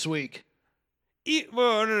this week.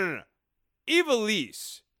 No.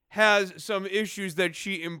 Evilise has some issues that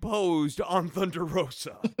she imposed on Thunder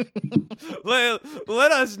Rosa.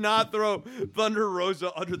 let us not throw Thunder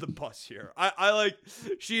Rosa under the bus here.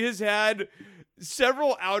 She has had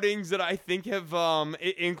several outings that I think have,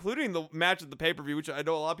 including the match at the pay-per-view, which I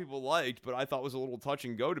know a lot of people liked, but I thought was a little touch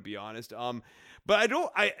and go, to be honest. But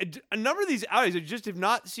a number of these outings, I just have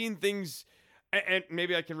not seen things, and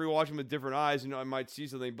maybe I can rewatch them with different eyes, I might see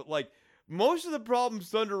something, but most of the problems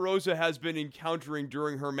Thunder Rosa has been encountering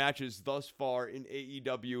during her matches thus far in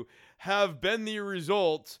AEW have been the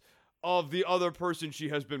result of the other person she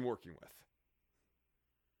has been working with.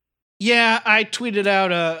 Yeah, I tweeted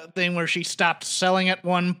out a thing where she stopped selling at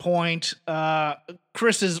one point.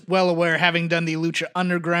 Chris is well aware, having done the Lucha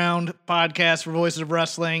Underground podcast for Voices of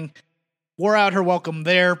Wrestling, wore out her welcome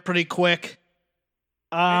there pretty quick.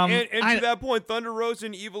 And to that point, Thunder Rosa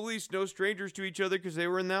and Evilise, no strangers to each other because they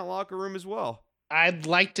were in that locker room as well. I'd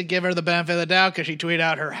like to give her the benefit of the doubt because she tweeted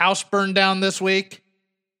out her house burned down this week.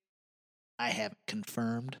 I haven't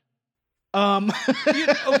confirmed.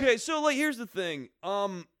 Okay, so here's the thing.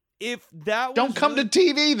 If that was don't come to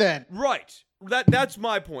TV then. Right. That's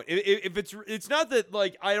my point. If it's not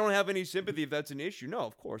that I don't have any sympathy if that's an issue. No,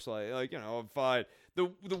 of course. If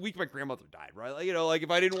the week my grandmother died, right?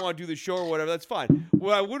 If I didn't want to do the show or whatever, that's fine.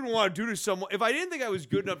 What I wouldn't want to do to someone, if I didn't think I was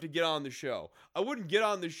good enough to get on the show, I wouldn't get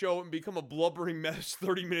on the show and become a blubbering mess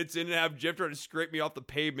 30 minutes in and have Jeff try to scrape me off the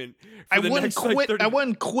pavement. I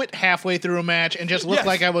wouldn't quit halfway through a match and just look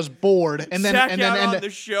like I was bored and then on the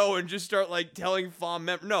show and just start telling fond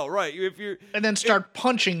members. No, right? And then start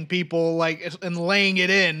punching people and laying it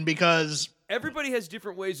in because. Everybody has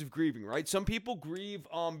different ways of grieving, right? Some people grieve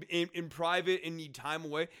in private and need time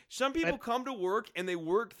away. Some people come to work and they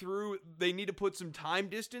work through, they need to put some time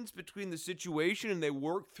distance between the situation and they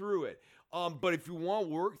work through it. But if you want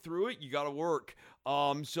to work through it, you got to work.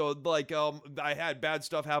 I had bad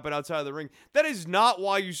stuff happen outside of the ring. That is not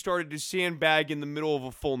why you started to sandbag in the middle of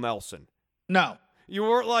a full Nelson. No. You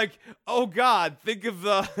weren't like, oh God, think of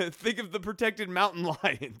the protected mountain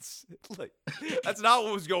lions. That's not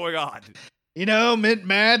what was going on.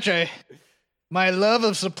 Mid-match, my love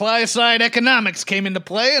of supply-side economics came into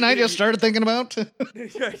play, and I just started thinking about...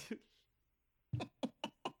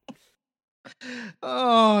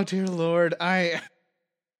 Oh, dear Lord. It's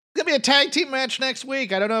going to be a tag team match next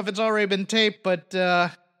week. I don't know if it's already been taped, but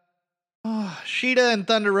Shida and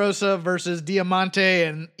Thunder Rosa versus Diamante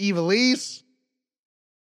and Evilise.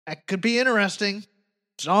 That could be interesting.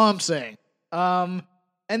 That's all I'm saying.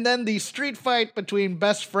 And then the street fight between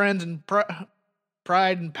Best Friends and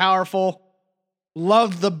Pride and Powerful.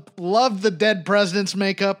 Love the Dead President's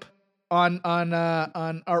makeup on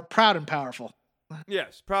our Proud and Powerful.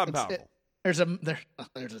 Yes, Proud and Powerful. There's a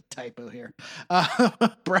typo here.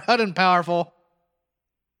 Proud and Powerful.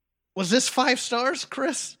 Was this 5 stars,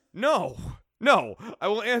 Chris? No. I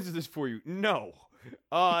will answer this for you. No.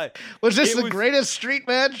 Was this the greatest street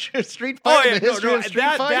match? Street fight in the history of street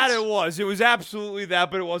fights? That it was. It was absolutely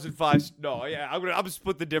that, but it wasn't 5. No, yeah, I'm gonna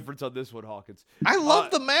split the difference on this one, Hawkins. I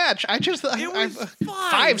love the match. It was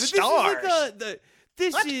 5 stars.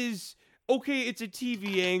 This is okay. It's a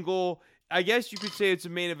TV angle. I guess you could say it's a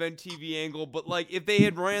main event TV angle, but like if they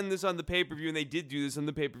had ran this on the pay-per-view, and they did do this on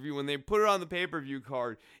the pay-per-view, when they put it on the pay-per-view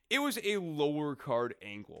card, it was a lower card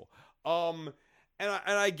angle. And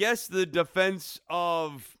I guess the defense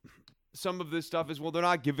of some of this stuff is, well, they're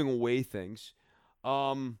not giving away things.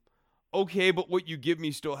 Okay, but what you give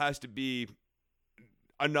me still has to be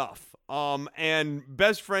enough. And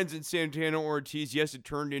best friends in Santana Ortiz, yes, it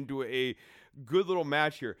turned into a good little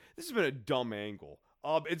match here. This has been a dumb angle.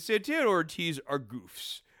 And Santana Ortiz are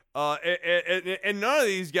goofs. And none of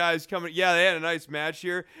these guys coming, yeah, they had a nice match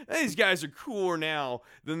here. These guys are cooler now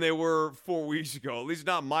than they were 4 weeks ago. At least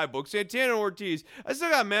not in my book. Santana Ortiz, I still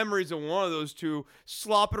got memories of one of those two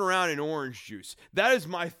slopping around in orange juice. That is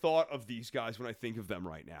my thought of these guys when I think of them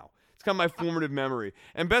right now. It's kind of my formative memory.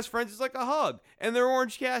 And best friends is like a hug. And they're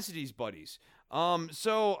Orange Cassidy's buddies. And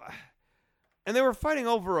they were fighting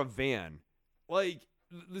over a van. Like,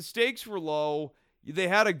 the stakes were low. They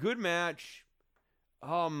had a good match.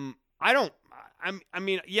 I'm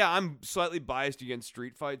slightly biased against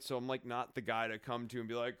street fights, so I'm like not the guy to come to and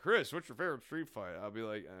be like, Chris, what's your favorite street fight? I'll be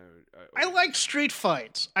like, I like street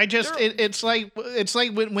fights. It's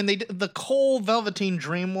like when they did the Cole Velveteen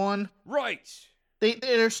Dream one. Right.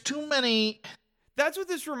 There's too many. That's what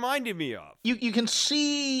this reminded me of. You can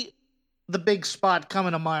see the big spot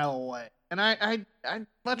coming a mile away, and I'd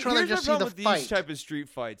much rather just see the with fight. These type of street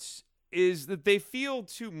fights is that they feel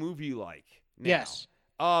too movie-like now. Yes.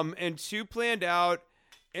 And too planned out,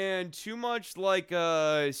 and too much like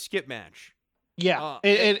a skip match. Yeah,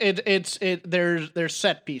 there's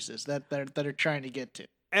set pieces that are trying to get to.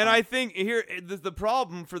 And I think here the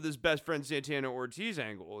problem for this best friend Santana Ortiz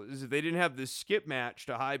angle is that they didn't have this skip match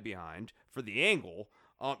to hide behind for the angle.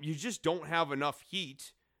 You just don't have enough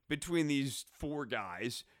heat between these four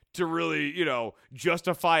guys to really,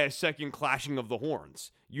 justify a second clashing of the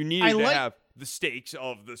horns. You needed to have the stakes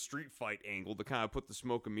of the street fight angle to kind of put the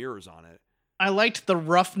smoke and mirrors on it. I liked the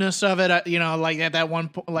roughness of it, like at that one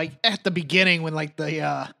point, like at the beginning when like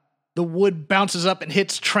the wood bounces up and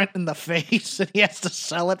hits Trent in the face and he has to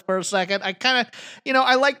sell it for a second. I kind of,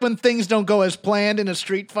 I like when things don't go as planned in a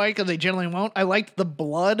street fight because they generally won't. I liked the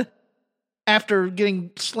blood after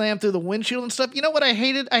getting slammed through the windshield and stuff. You know what I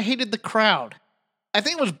hated? I hated the crowd. I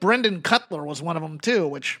think it was Brendan Cutler was one of them too,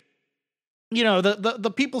 which,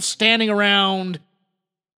 the people standing around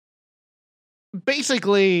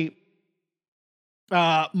basically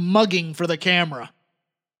mugging for the camera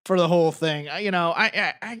for the whole thing.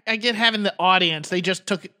 I get having the audience. They just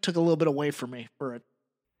took a little bit away from me for it.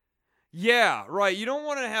 Yeah, right. You don't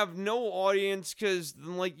want to have no audience because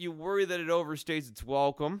then, you worry that it overstays its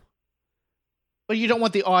welcome. But you don't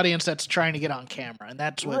want the audience that's trying to get on camera, and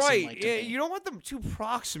that's what it seemed like to me. You don't want them too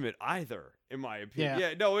proximate either, in my opinion.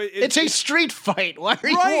 Yeah, no, it's a street fight. Why are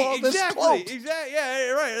you all this close? Exactly. Yeah,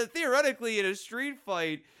 right. Theoretically, in a street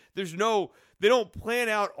fight, they don't plan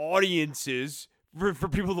out audiences for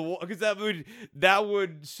people to watch, because that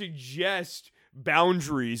would suggest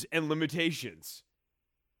boundaries and limitations.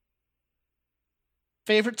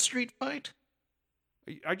 Favorite street fight?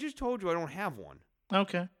 I just told you I don't have one.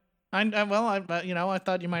 Okay. I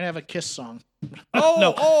thought you might have a Kiss song.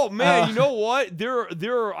 Oh man, you know what?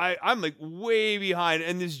 I'm like way behind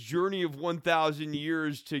in this journey of 1,000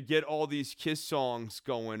 years to get all these Kiss songs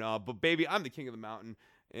going. But baby, I'm the king of the mountain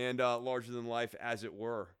and larger than life, as it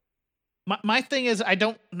were. My thing is, I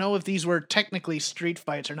don't know if these were technically street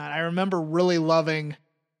fights or not. I remember really loving.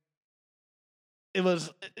 It was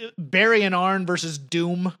Barry and Arn versus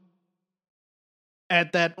Doom.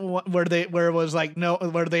 At that where it was like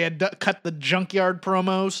where they had cut the Junkyard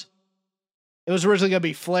promos. It was originally gonna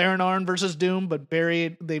be Flair and Arn versus Doom, but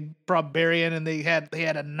they brought Barry in and they had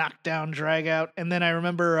a knockdown drag out. And then I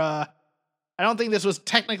remember I don't think this was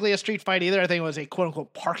technically a street fight either. I think it was a quote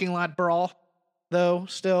unquote parking lot brawl, though,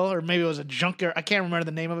 still, or maybe it was a Junkyard. I can't remember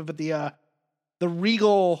the name of it, but the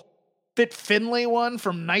Regal Fit Finlay one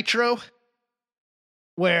from Nitro,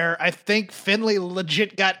 where I think Finlay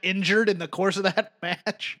legit got injured in the course of that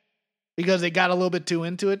match because they got a little bit too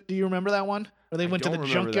into it. Do you remember that one? Where they went to the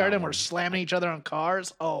junkyard and were slamming each other on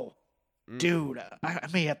cars? Oh, dude, I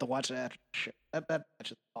may have to watch that shit. That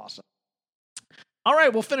match is awesome. All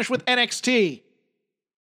right, we'll finish with NXT.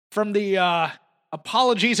 From the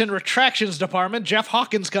apologies and retractions department, Jeff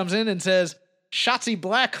Hawkins comes in and says, Shotzi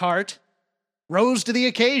Blackheart rose to the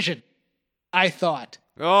occasion, I thought.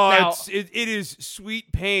 Oh, now, it is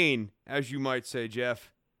sweet pain, as you might say,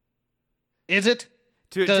 Jeff. Is it?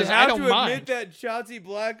 To have to admit that Shotzi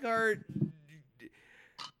Blackheart,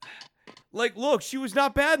 look, she was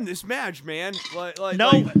not bad in this match, man. She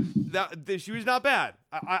was not bad.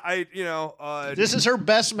 This is her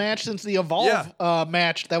best match since the Evolve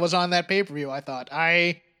match that was on that pay-per-view, I thought.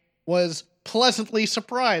 I was pleasantly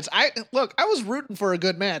surprised. I was rooting for a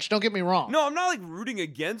good match. Don't get me wrong. No, I'm not like rooting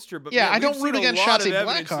against her, but yeah, man, I don't root against Shotzi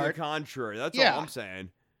Blackheart. To the contrary, that's all I'm saying.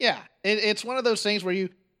 Yeah, it's one of those things where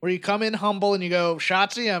you come in humble and you go,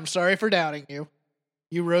 Shotzi, I'm sorry for doubting you.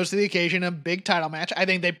 You rose to the occasion in a big title match. I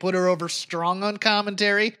think they put her over strong on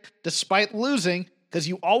commentary, despite losing, because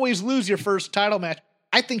you always lose your first title match.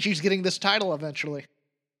 I think she's getting this title eventually.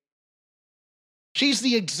 She's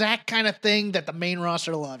the exact kind of thing that the main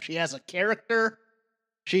roster loves. She has a character.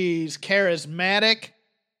 She's charismatic.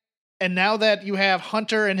 And now that you have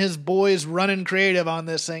Hunter and his boys running creative on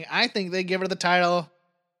this thing, I think they give her the title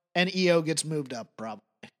and EO gets moved up, probably.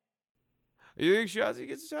 You think Shotzi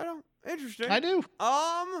gets the title? Interesting. I do.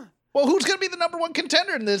 Well, who's going to be the number one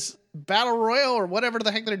contender in this Battle Royal or whatever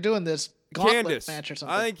the heck they're doing, this gauntlet match or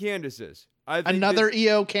something? I think Candice is. Another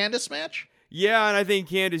EO Candice match? Yeah, and I think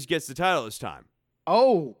Candice gets the title this time.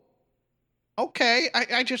 Oh. Okay.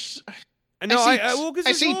 I just... No,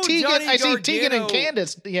 I see Tegan. I see Tegan and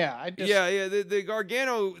Candice. Yeah, The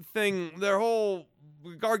Gargano thing, their whole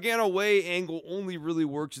Gargano Way angle only really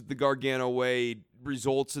works if the Gargano Way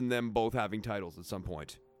results in them both having titles at some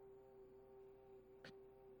point.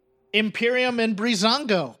 Imperium and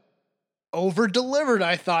Breezango over-delivered,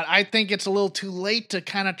 I thought. I think it's a little too late to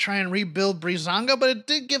kind of try and rebuild Breezango, but it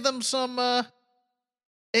did give them some...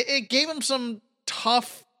 It gave them some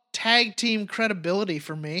tough tag team credibility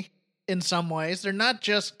for me. In some ways, they're not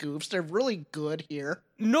just goofs; they're really good here.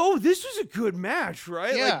 No, this was a good match,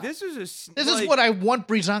 right? Yeah. Like, this is what I want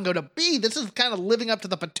Breezango to be. This is kind of living up to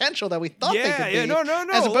the potential that we thought they could be. No.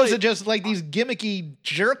 As opposed to just like these gimmicky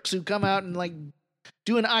jerks who come out and like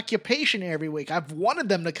do an occupation every week. I've wanted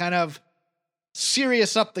them to kind of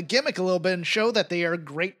serious up the gimmick a little bit and show that they are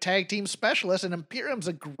great tag team specialists. And Imperium's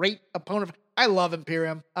a great opponent. I love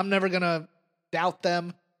Imperium. I'm never gonna doubt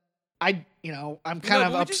them. I'm kind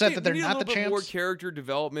of upset that they're not the champs. We need a little bit more character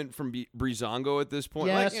development from Breezango at this point.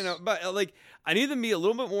 Yes. But I need them to be a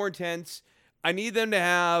little bit more intense. I need them to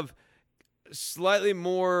have slightly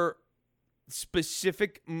more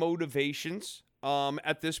specific motivations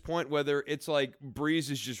at this point, whether it's like Breeze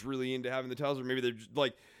is just really into having the titles, or maybe they're just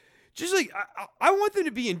like I want them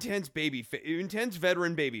to be intense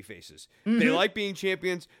veteran baby faces. Mm-hmm. They like being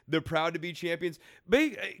champions. They're proud to be champions.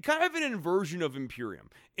 Kind of an inversion of Imperium.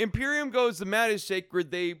 Imperium goes, the mat is sacred.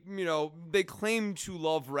 They claim to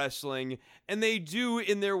love wrestling, and they do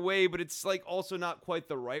in their way, but it's like also not quite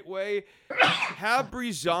the right way. Have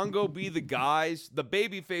Breezango be the guys, the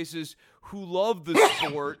baby faces who love the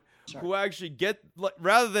sport. Who actually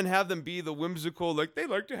rather than have them be the whimsical, like they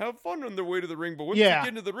like to have fun on their way to the ring, but once they get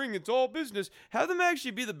into the ring, it's all business. Have them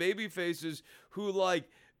actually be the baby faces who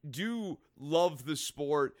do love the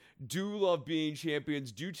sport, do love being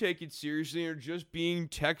champions, do take it seriously, and are just being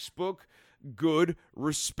textbook, good,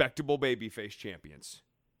 respectable babyface champions.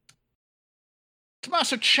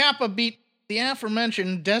 Tommaso Ciampa beat the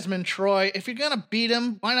aforementioned Desmond Troy. If you're going to beat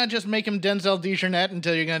him, why not just make him Denzel DeJournette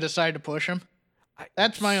until you're going to decide to push him?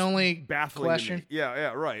 That's my only question.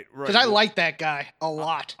 Yeah, right. Because I like that guy a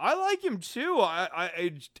lot. I like him too.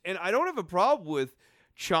 And I don't have a problem with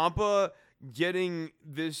Ciampa getting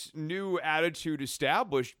this new attitude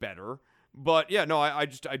established better. But yeah, no, I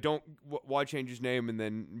don't. Why change his name and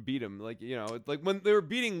then beat him? Like when they were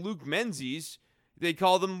beating Luke Menzies, they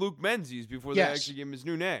called him Luke Menzies before they actually gave him his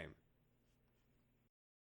new name.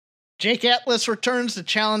 Jake Atlas returns to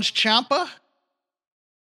challenge Ciampa.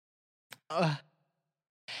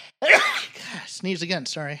 Sneeze again,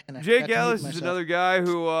 sorry. Jake Ellis is another guy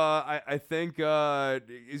who I think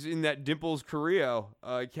is in that Dimples Carrillo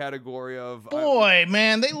category of... Boy,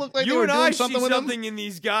 man, they look like they were doing something with them. You and I see something in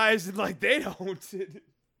these guys, and they don't.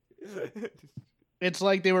 It's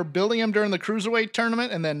like they were building him during the Cruiserweight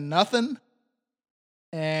tournament, and then nothing.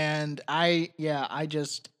 And I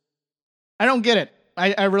don't get it.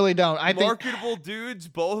 I really don't. Marketable dudes,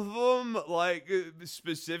 both of them,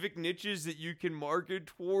 specific niches that you can market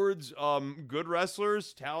towards. Good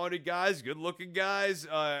wrestlers, talented guys, good-looking guys.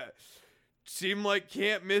 Seem like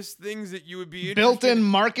can't miss things that you would be interested built-in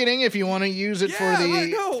marketing if you want to use it for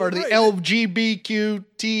the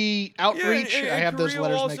LGBTQT outreach. And I have those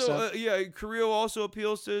letters mixed up. Carrillo also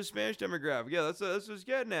appeals to the Spanish demographic. Yeah, that's what it's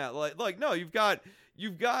getting at. No, you've got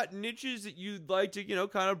niches that you'd like to,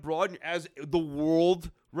 kind of broaden as the World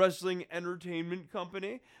Wrestling Entertainment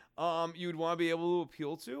Company. You'd want to be able to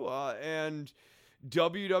appeal to, and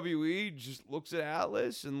WWE just looks at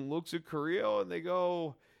Atlas and looks at Carrillo and they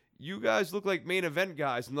go, "You guys look like main event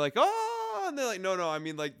guys," and they're like, "Oh," and they're like, "No, I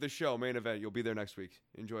mean the show main event. You'll be there next week.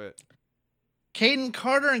 Enjoy it." Caden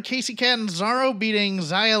Carter and Casey Catanzaro beating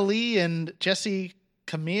Xia Li and Jessie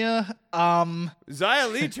Kamea.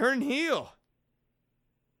 Xia Li turned heel.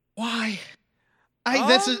 Why?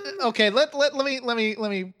 This is okay. Let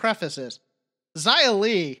me preface this. Xia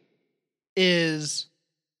Li is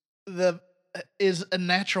a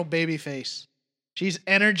natural babyface. She's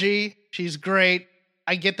energy. She's great.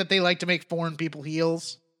 I get that they like to make foreign people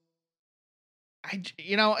heels.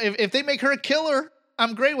 If they make her a killer,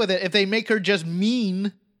 I'm great with it. If they make her just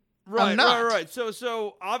mean, I'm not. Right.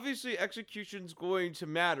 So obviously execution's going to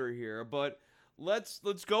matter here, but let's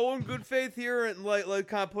go in good faith here and like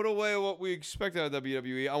kind of put away what we expect out of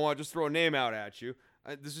WWE. I want to just throw a name out at you.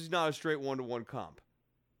 This is not a straight 1-to-1 comp.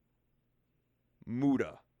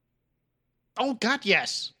 Muda. Oh God,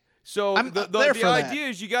 yes. So the idea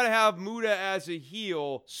is you got to have Muda as a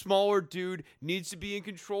heel, smaller dude, needs to be in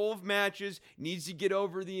control of matches, needs to get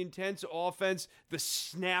over the intense offense, the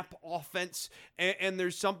snap offense, and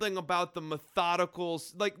there's something about the methodical,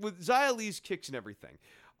 like with Xia Li's kicks and everything.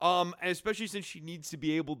 And especially since she needs to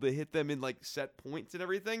be able to hit them in like set points and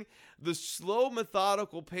everything, the slow,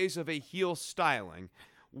 methodical pace of a heel styling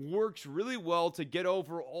works really well to get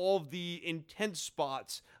over all of the intense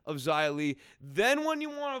spots of Xia Li. Then when you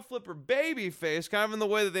want to flip her babyface, kind of in the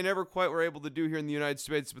way that they never quite were able to do here in the United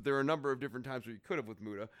States, but there are a number of different times where you could have with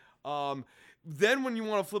Muda. Then when you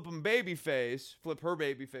want to flip her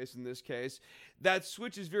babyface in this case, that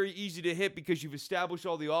switch is very easy to hit because you've established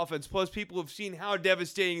all the offense. Plus, people have seen how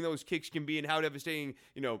devastating those kicks can be and how devastating,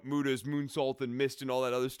 Muda's moonsault and mist and all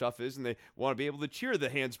that other stuff is, and they want to be able to cheer the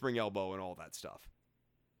handspring elbow and all that stuff.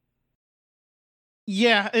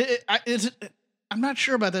 Yeah, I'm not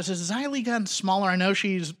sure about this. Has Xia Li gotten smaller? I know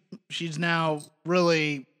she's now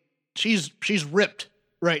really she's ripped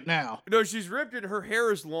right now. No, she's ripped and her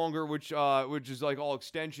hair is longer, which is like all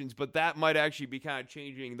extensions, but that might actually be kind of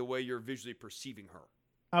changing the way you're visually perceiving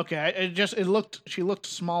her. Okay, she looked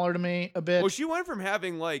smaller to me a bit. Well, she went from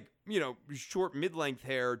having like, short mid-length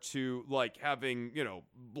hair to like having,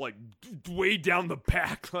 like way down the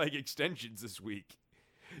back like extensions this week.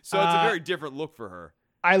 So it's a very different look for her.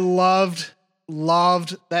 I loved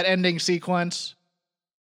that ending sequence,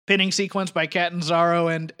 pinning sequence by Catanzaro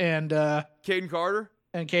and Caden Carter.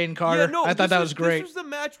 Yeah, no, I thought that was great. This was the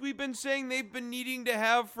match we've been saying they've been needing to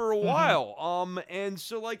have for a while. And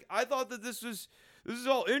so like I thought that this is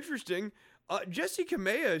all interesting. Jessie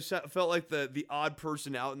Kamea felt like the odd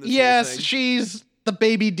person out in this whole thing. Yes, she's the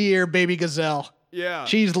baby deer, baby gazelle. Yeah,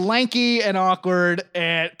 she's lanky and awkward,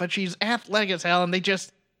 but she's athletic as hell, and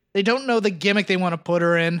they don't know the gimmick they want to put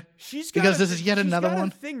her in. Because this is yet another one.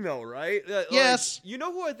 A thing though, right? Yes. Like, you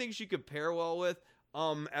know who I think she could pair well with?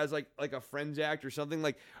 As like a Friends act or something.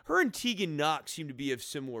 Like her and Tegan Knox seem to be of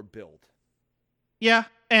similar build. Yeah,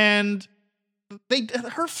 and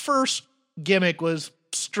her first gimmick was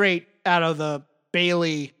straight out of the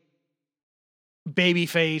Bayley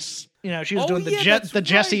babyface. She was doing the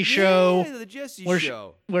Jessie show. Yeah, the Jessie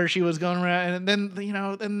show. Where she was going around, and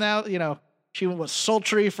then now she was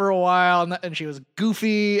sultry for a while, and she was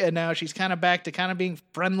goofy, and now she's kind of back to kind of being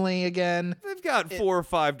friendly again. They've got 4 or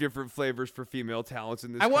 5 different flavors for female talents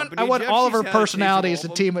in this company. I want all of her personalities to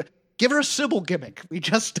team. Give her a Sybil gimmick. We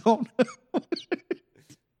just don't.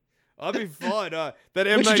 That'd be fun. That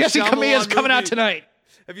M. Night Jessie Shyamalan Kamea is coming out tonight.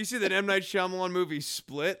 Have you seen that M. Night Shyamalan movie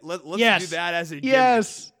Split? Let's do that as a gimmick.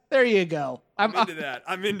 Yes, there you go. I'm into that.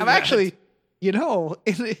 I'm actually.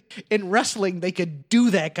 In wrestling, they could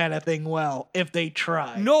do that kind of thing well if they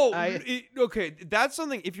try. Okay, that's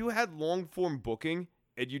something. If you had long form booking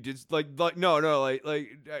and you did I don't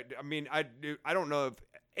know if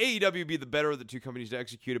AEW would be the better of the two companies to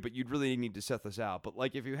execute it, but you'd really need to set this out. But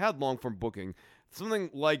like if you had long form booking,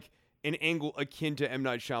 something like an angle akin to M.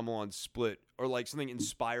 Night Shyamalan's Split or like something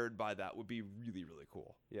inspired by that would be really, really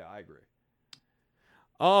cool. Yeah, I agree.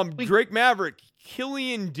 Drake Maverick,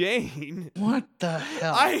 Killian Dane. What the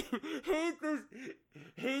hell? I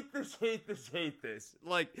hate this.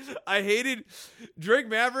 Like, I hated Drake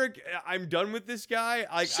Maverick. I'm done with this guy.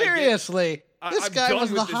 Seriously. This guy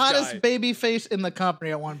was the hottest babyface in the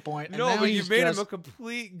company at one point. No, but you made him a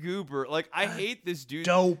complete goober. Like, I hate this dude.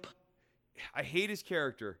 Dope. I hate his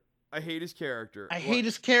character. I hate his character.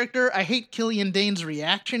 I hate Killian Dane's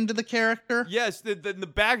reaction to the character. Yes, the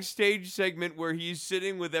backstage segment where he's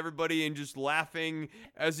sitting with everybody and just laughing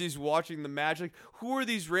as he's watching the match. Like, who are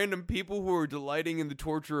these random people who are delighting in the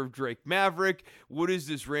torture of Drake Maverick? What is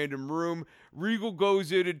this random room? Regal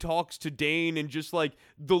goes in and talks to Dane, and just like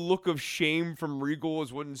the look of shame from Regal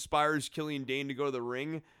is what inspires Killian Dane to go to the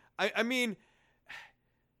ring. I mean,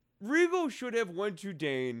 Regal should have went to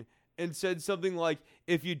Dane and said something like,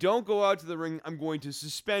 if you don't go out to the ring, I'm going to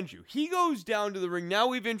suspend you. He goes down to the ring. Now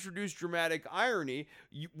we've introduced dramatic irony.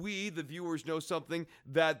 We, the viewers, know something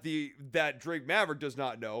that Drake Maverick does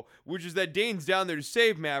not know, which is that Dane's down there to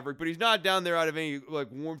save Maverick, but he's not down there out of any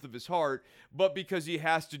warmth of his heart, but because he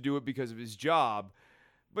has to do it because of his job.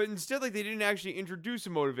 But instead, they didn't actually introduce a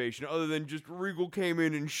motivation other than just Regal came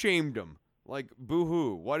in and shamed him.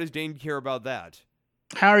 Boo-hoo. Why does Dane care about that?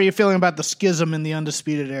 How are you feeling about the schism in the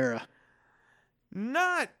Undisputed Era?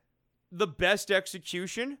 Not the best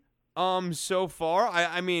execution so far.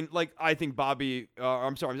 I think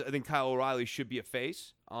I think Kyle O'Reilly should be a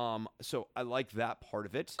face. So I like that part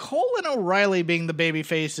of it. Cole and O'Reilly being the baby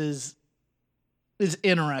faces is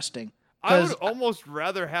interesting. I would almost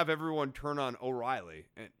rather have everyone turn on O'Reilly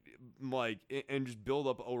and just build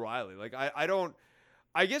up O'Reilly.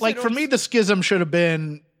 For me, the schism should have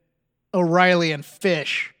been O'Reilly and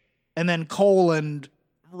Fish, and then Cole and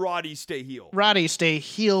Roddy stay heel.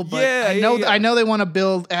 But I know they want to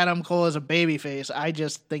build Adam Cole as a babyface. I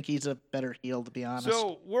just think he's a better heel, to be honest.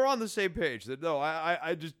 So we're on the same page.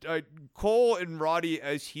 Cole and Roddy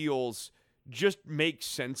as heels just make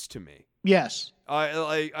sense to me. Yes.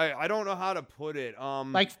 I don't know how to put it.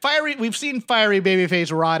 We've seen fiery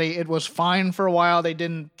babyface Roddy. It was fine for a while. They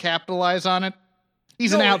didn't capitalize on it.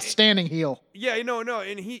 He's an outstanding heel. Yeah, no,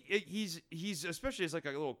 and he's especially as a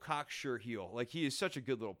little cocksure heel. He is such a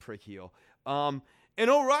good little prick heel. And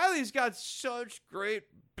O'Reilly's got such great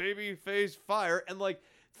baby face fire, and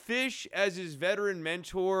Fish as his veteran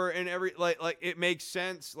mentor and it makes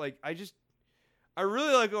sense. I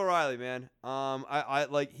really like O'Reilly, man.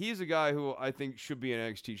 He's a guy who I think should be an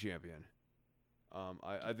NXT champion.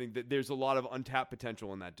 I think that there's a lot of untapped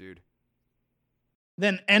potential in that dude.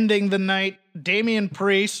 Then ending the night, Damian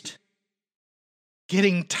Priest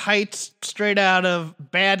getting tights straight out of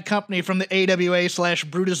Bad Company from the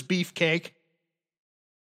AWA/Brutus Beefcake.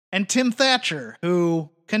 And Tim Thatcher, who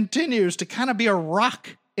continues to kind of be a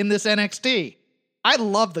rock in this NXT. I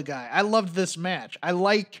love the guy. I loved this match.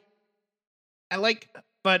 But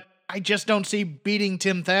I just don't see beating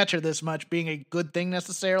Tim Thatcher this much being a good thing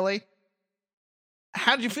necessarily.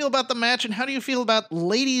 How did you feel about the match, and how do you feel about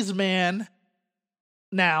Ladies' Man?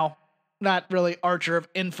 Now, not really Archer of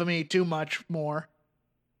Infamy too much more.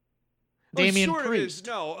 Damian Priest.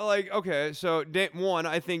 Okay, so one,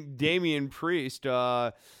 I think Damian Priest,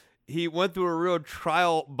 he went through a real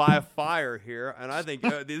trial by fire here, and I think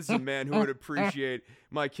this is a man who would appreciate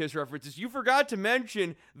my Kiss references. You forgot to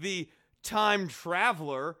mention the time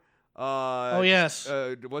traveler. Yes.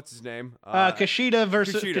 What's his name? Kushida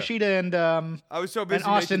versus Kushida and I was so busy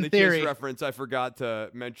Austin making the Theory Kiss reference, I forgot to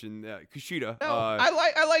mention Kushida. No, I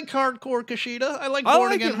like hardcore Kushida. I like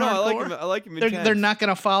Born Again hardcore. I like him. They're not going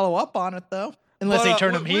to follow up on it though, unless they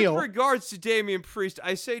turn him heel. With regards to Damian Priest,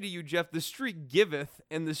 I say to you, Jeff, the street giveth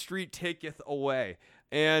and the street taketh away.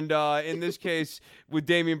 And in this case, with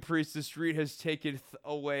Damian Priest, the street has taken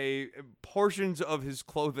away portions of his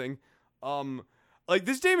clothing.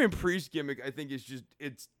 This Damian Priest gimmick, I think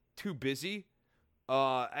it's too busy.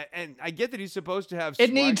 And I get that he's supposed to have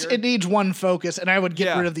swagger. It needs one focus, and I would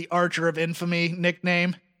get rid of the Archer of Infamy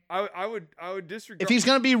nickname. I would disregard. If he's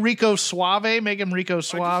gonna be Rico Suave, make him Rico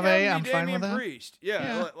Suave. I'm fine with that. Priest.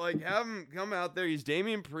 Yeah. Have him come out there. He's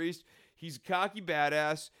Damian Priest. He's cocky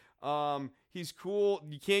badass. He's cool.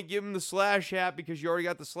 You can't give him the slash hat because you already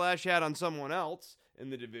got the slash hat on someone else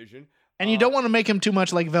in the division. And you don't want to make him too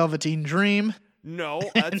much like Velveteen Dream. No,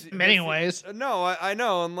 in many ways. No, I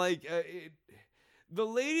know, and the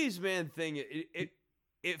Ladies' Man thing,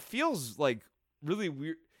 it feels really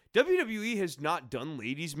weird. WWE has not done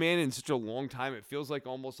Ladies' Man in such a long time. It feels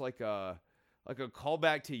almost like a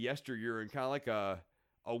callback to yesteryear in kind of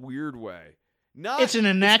a weird way. It's an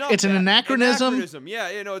anachronism. Anachronism, yeah,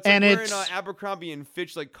 it's wearing Abercrombie and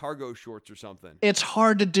Fitch cargo shorts or something. It's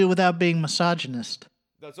hard to do without being misogynist.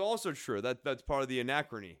 That's also true. That's part of the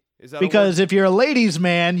anachrony. Is that because if you're a ladies'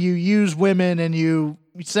 man, you use women and you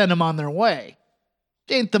send them on their way.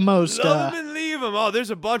 Ain't the most. Love them and leave them. Oh,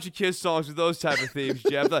 there's a bunch of Kiss songs with those type of themes,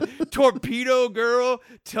 Jeff. Torpedo Girl,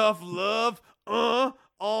 Tough Love,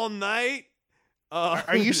 All Night.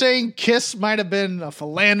 Are you saying Kiss might have been a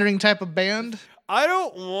philandering type of band? I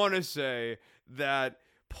don't want to say that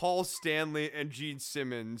Paul Stanley and Gene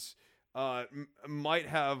Simmons might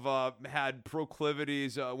have had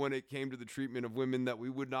proclivities when it came to the treatment of women that we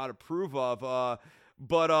would not approve of.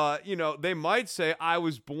 But they might say, I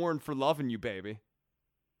was born for loving you, baby.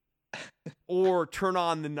 Or Turn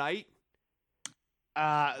on the Night.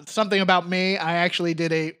 Something about me. I actually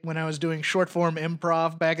did when I was doing short form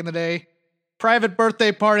improv back in the day, private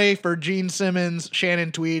birthday party for Gene Simmons,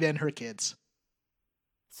 Shannon Tweed, and her kids.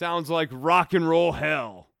 Sounds like rock and roll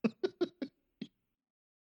hell.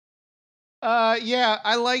 Yeah,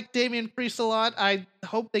 I like Damian Priest a lot. I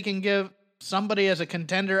hope they can give somebody as a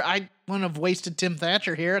contender. I wouldn't have wasted Tim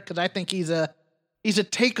Thatcher here because I think he's a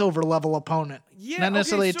takeover level opponent, not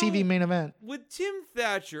necessarily a TV main event. With Tim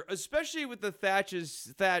Thatcher, especially with the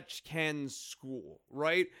Thatch Ken school,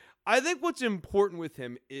 right? I think what's important with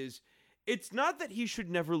him is it's not that he should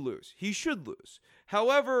never lose. He should lose.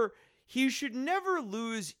 However, he should never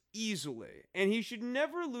lose easily, and he should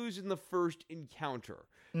never lose in the first encounter.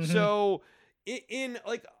 Mm-hmm. So in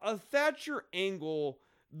like a Thatcher angle,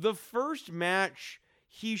 the first match,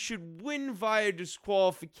 he should win via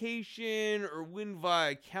disqualification or win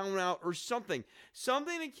via countout or something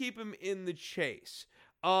to keep him in the chase.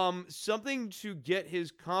 Something to get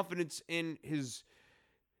his confidence in his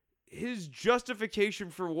justification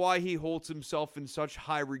for why he holds himself in such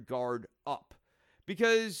high regard up.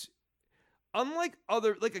 Because unlike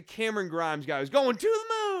other, like a Cameron Grimes guy who's going to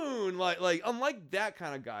the moon, like unlike that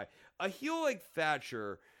kind of guy, a heel like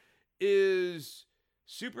Thatcher is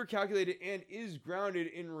super calculated and is grounded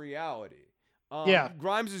in reality.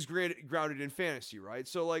 Grimes is grounded in fantasy, right?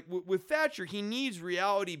 So like with Thatcher, he needs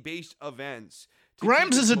reality-based events.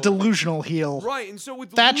 Grimes is a delusional heel. Right, and so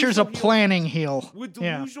with Thatcher's a planning heel. With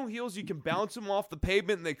delusional heels, you can bounce them off the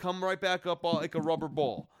pavement and they come right back up like a rubber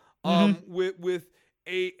ball. With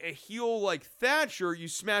a heel like Thatcher, you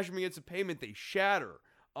smash them against the pavement, they shatter.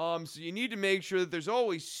 So you need to make sure that there's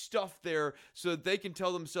always stuff there so that they can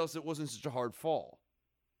tell themselves it wasn't such a hard fall.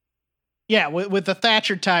 Yeah, with the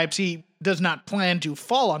Thatcher types, he does not plan to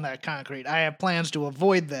fall on that concrete. I have plans to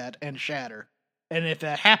avoid that and shatter. And if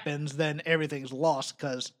that happens, then everything's lost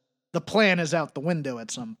because the plan is out the window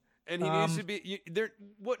at some. And he needs to be there.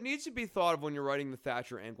 What needs to be thought of when you're writing the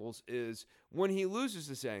Thatcher angles is when he loses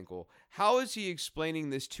this ankle, how is he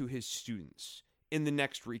explaining this to his students in the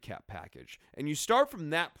next recap package? And you start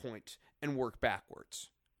from that point and work backwards.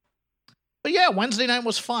 But yeah, Wednesday night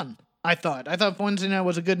was fun. I thought Wednesday night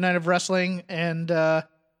was a good night of wrestling and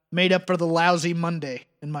made up for the lousy Monday,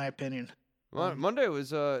 in my opinion. Well, Monday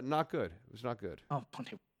was not good. It was not good. Oh,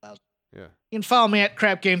 Monday was lousy. Yeah. You can follow me at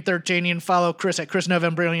CrapGame13. You can follow Chris at Chris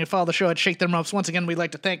Novembrino. You can follow the show at Shake Them Ropes. Once again, we'd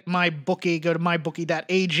like to thank MyBookie. Go to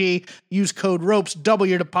mybookie.ag. Use code ROPES. Double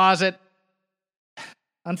your deposit.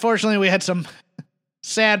 Unfortunately, we had some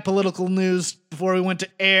sad political news before we went to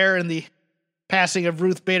air in the passing of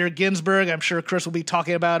Ruth Bader Ginsburg. I'm sure Chris will be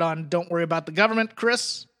talking about on Don't Worry About the Government.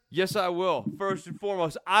 Chris? Yes, I will. First and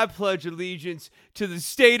foremost, I pledge allegiance to the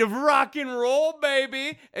state of rock and roll,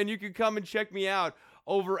 baby. And you can come and check me out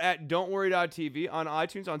over at don'tworry.tv on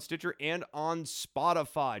iTunes, on Stitcher, and on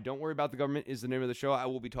Spotify. Don't Worry About the Government is the name of the show. I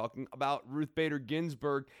will be talking about Ruth Bader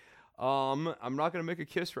Ginsburg. I'm not going to make a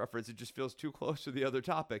Kiss reference. It just feels too close to the other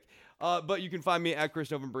topic. But you can find me at Chris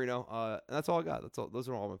Novembrino. And that's all I got. That's all. Those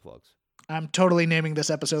are all my plugs. I'm totally naming this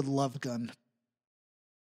episode Love Gun.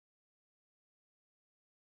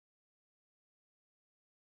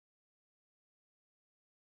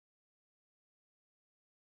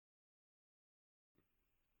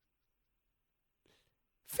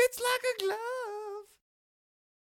 Fits like a glove.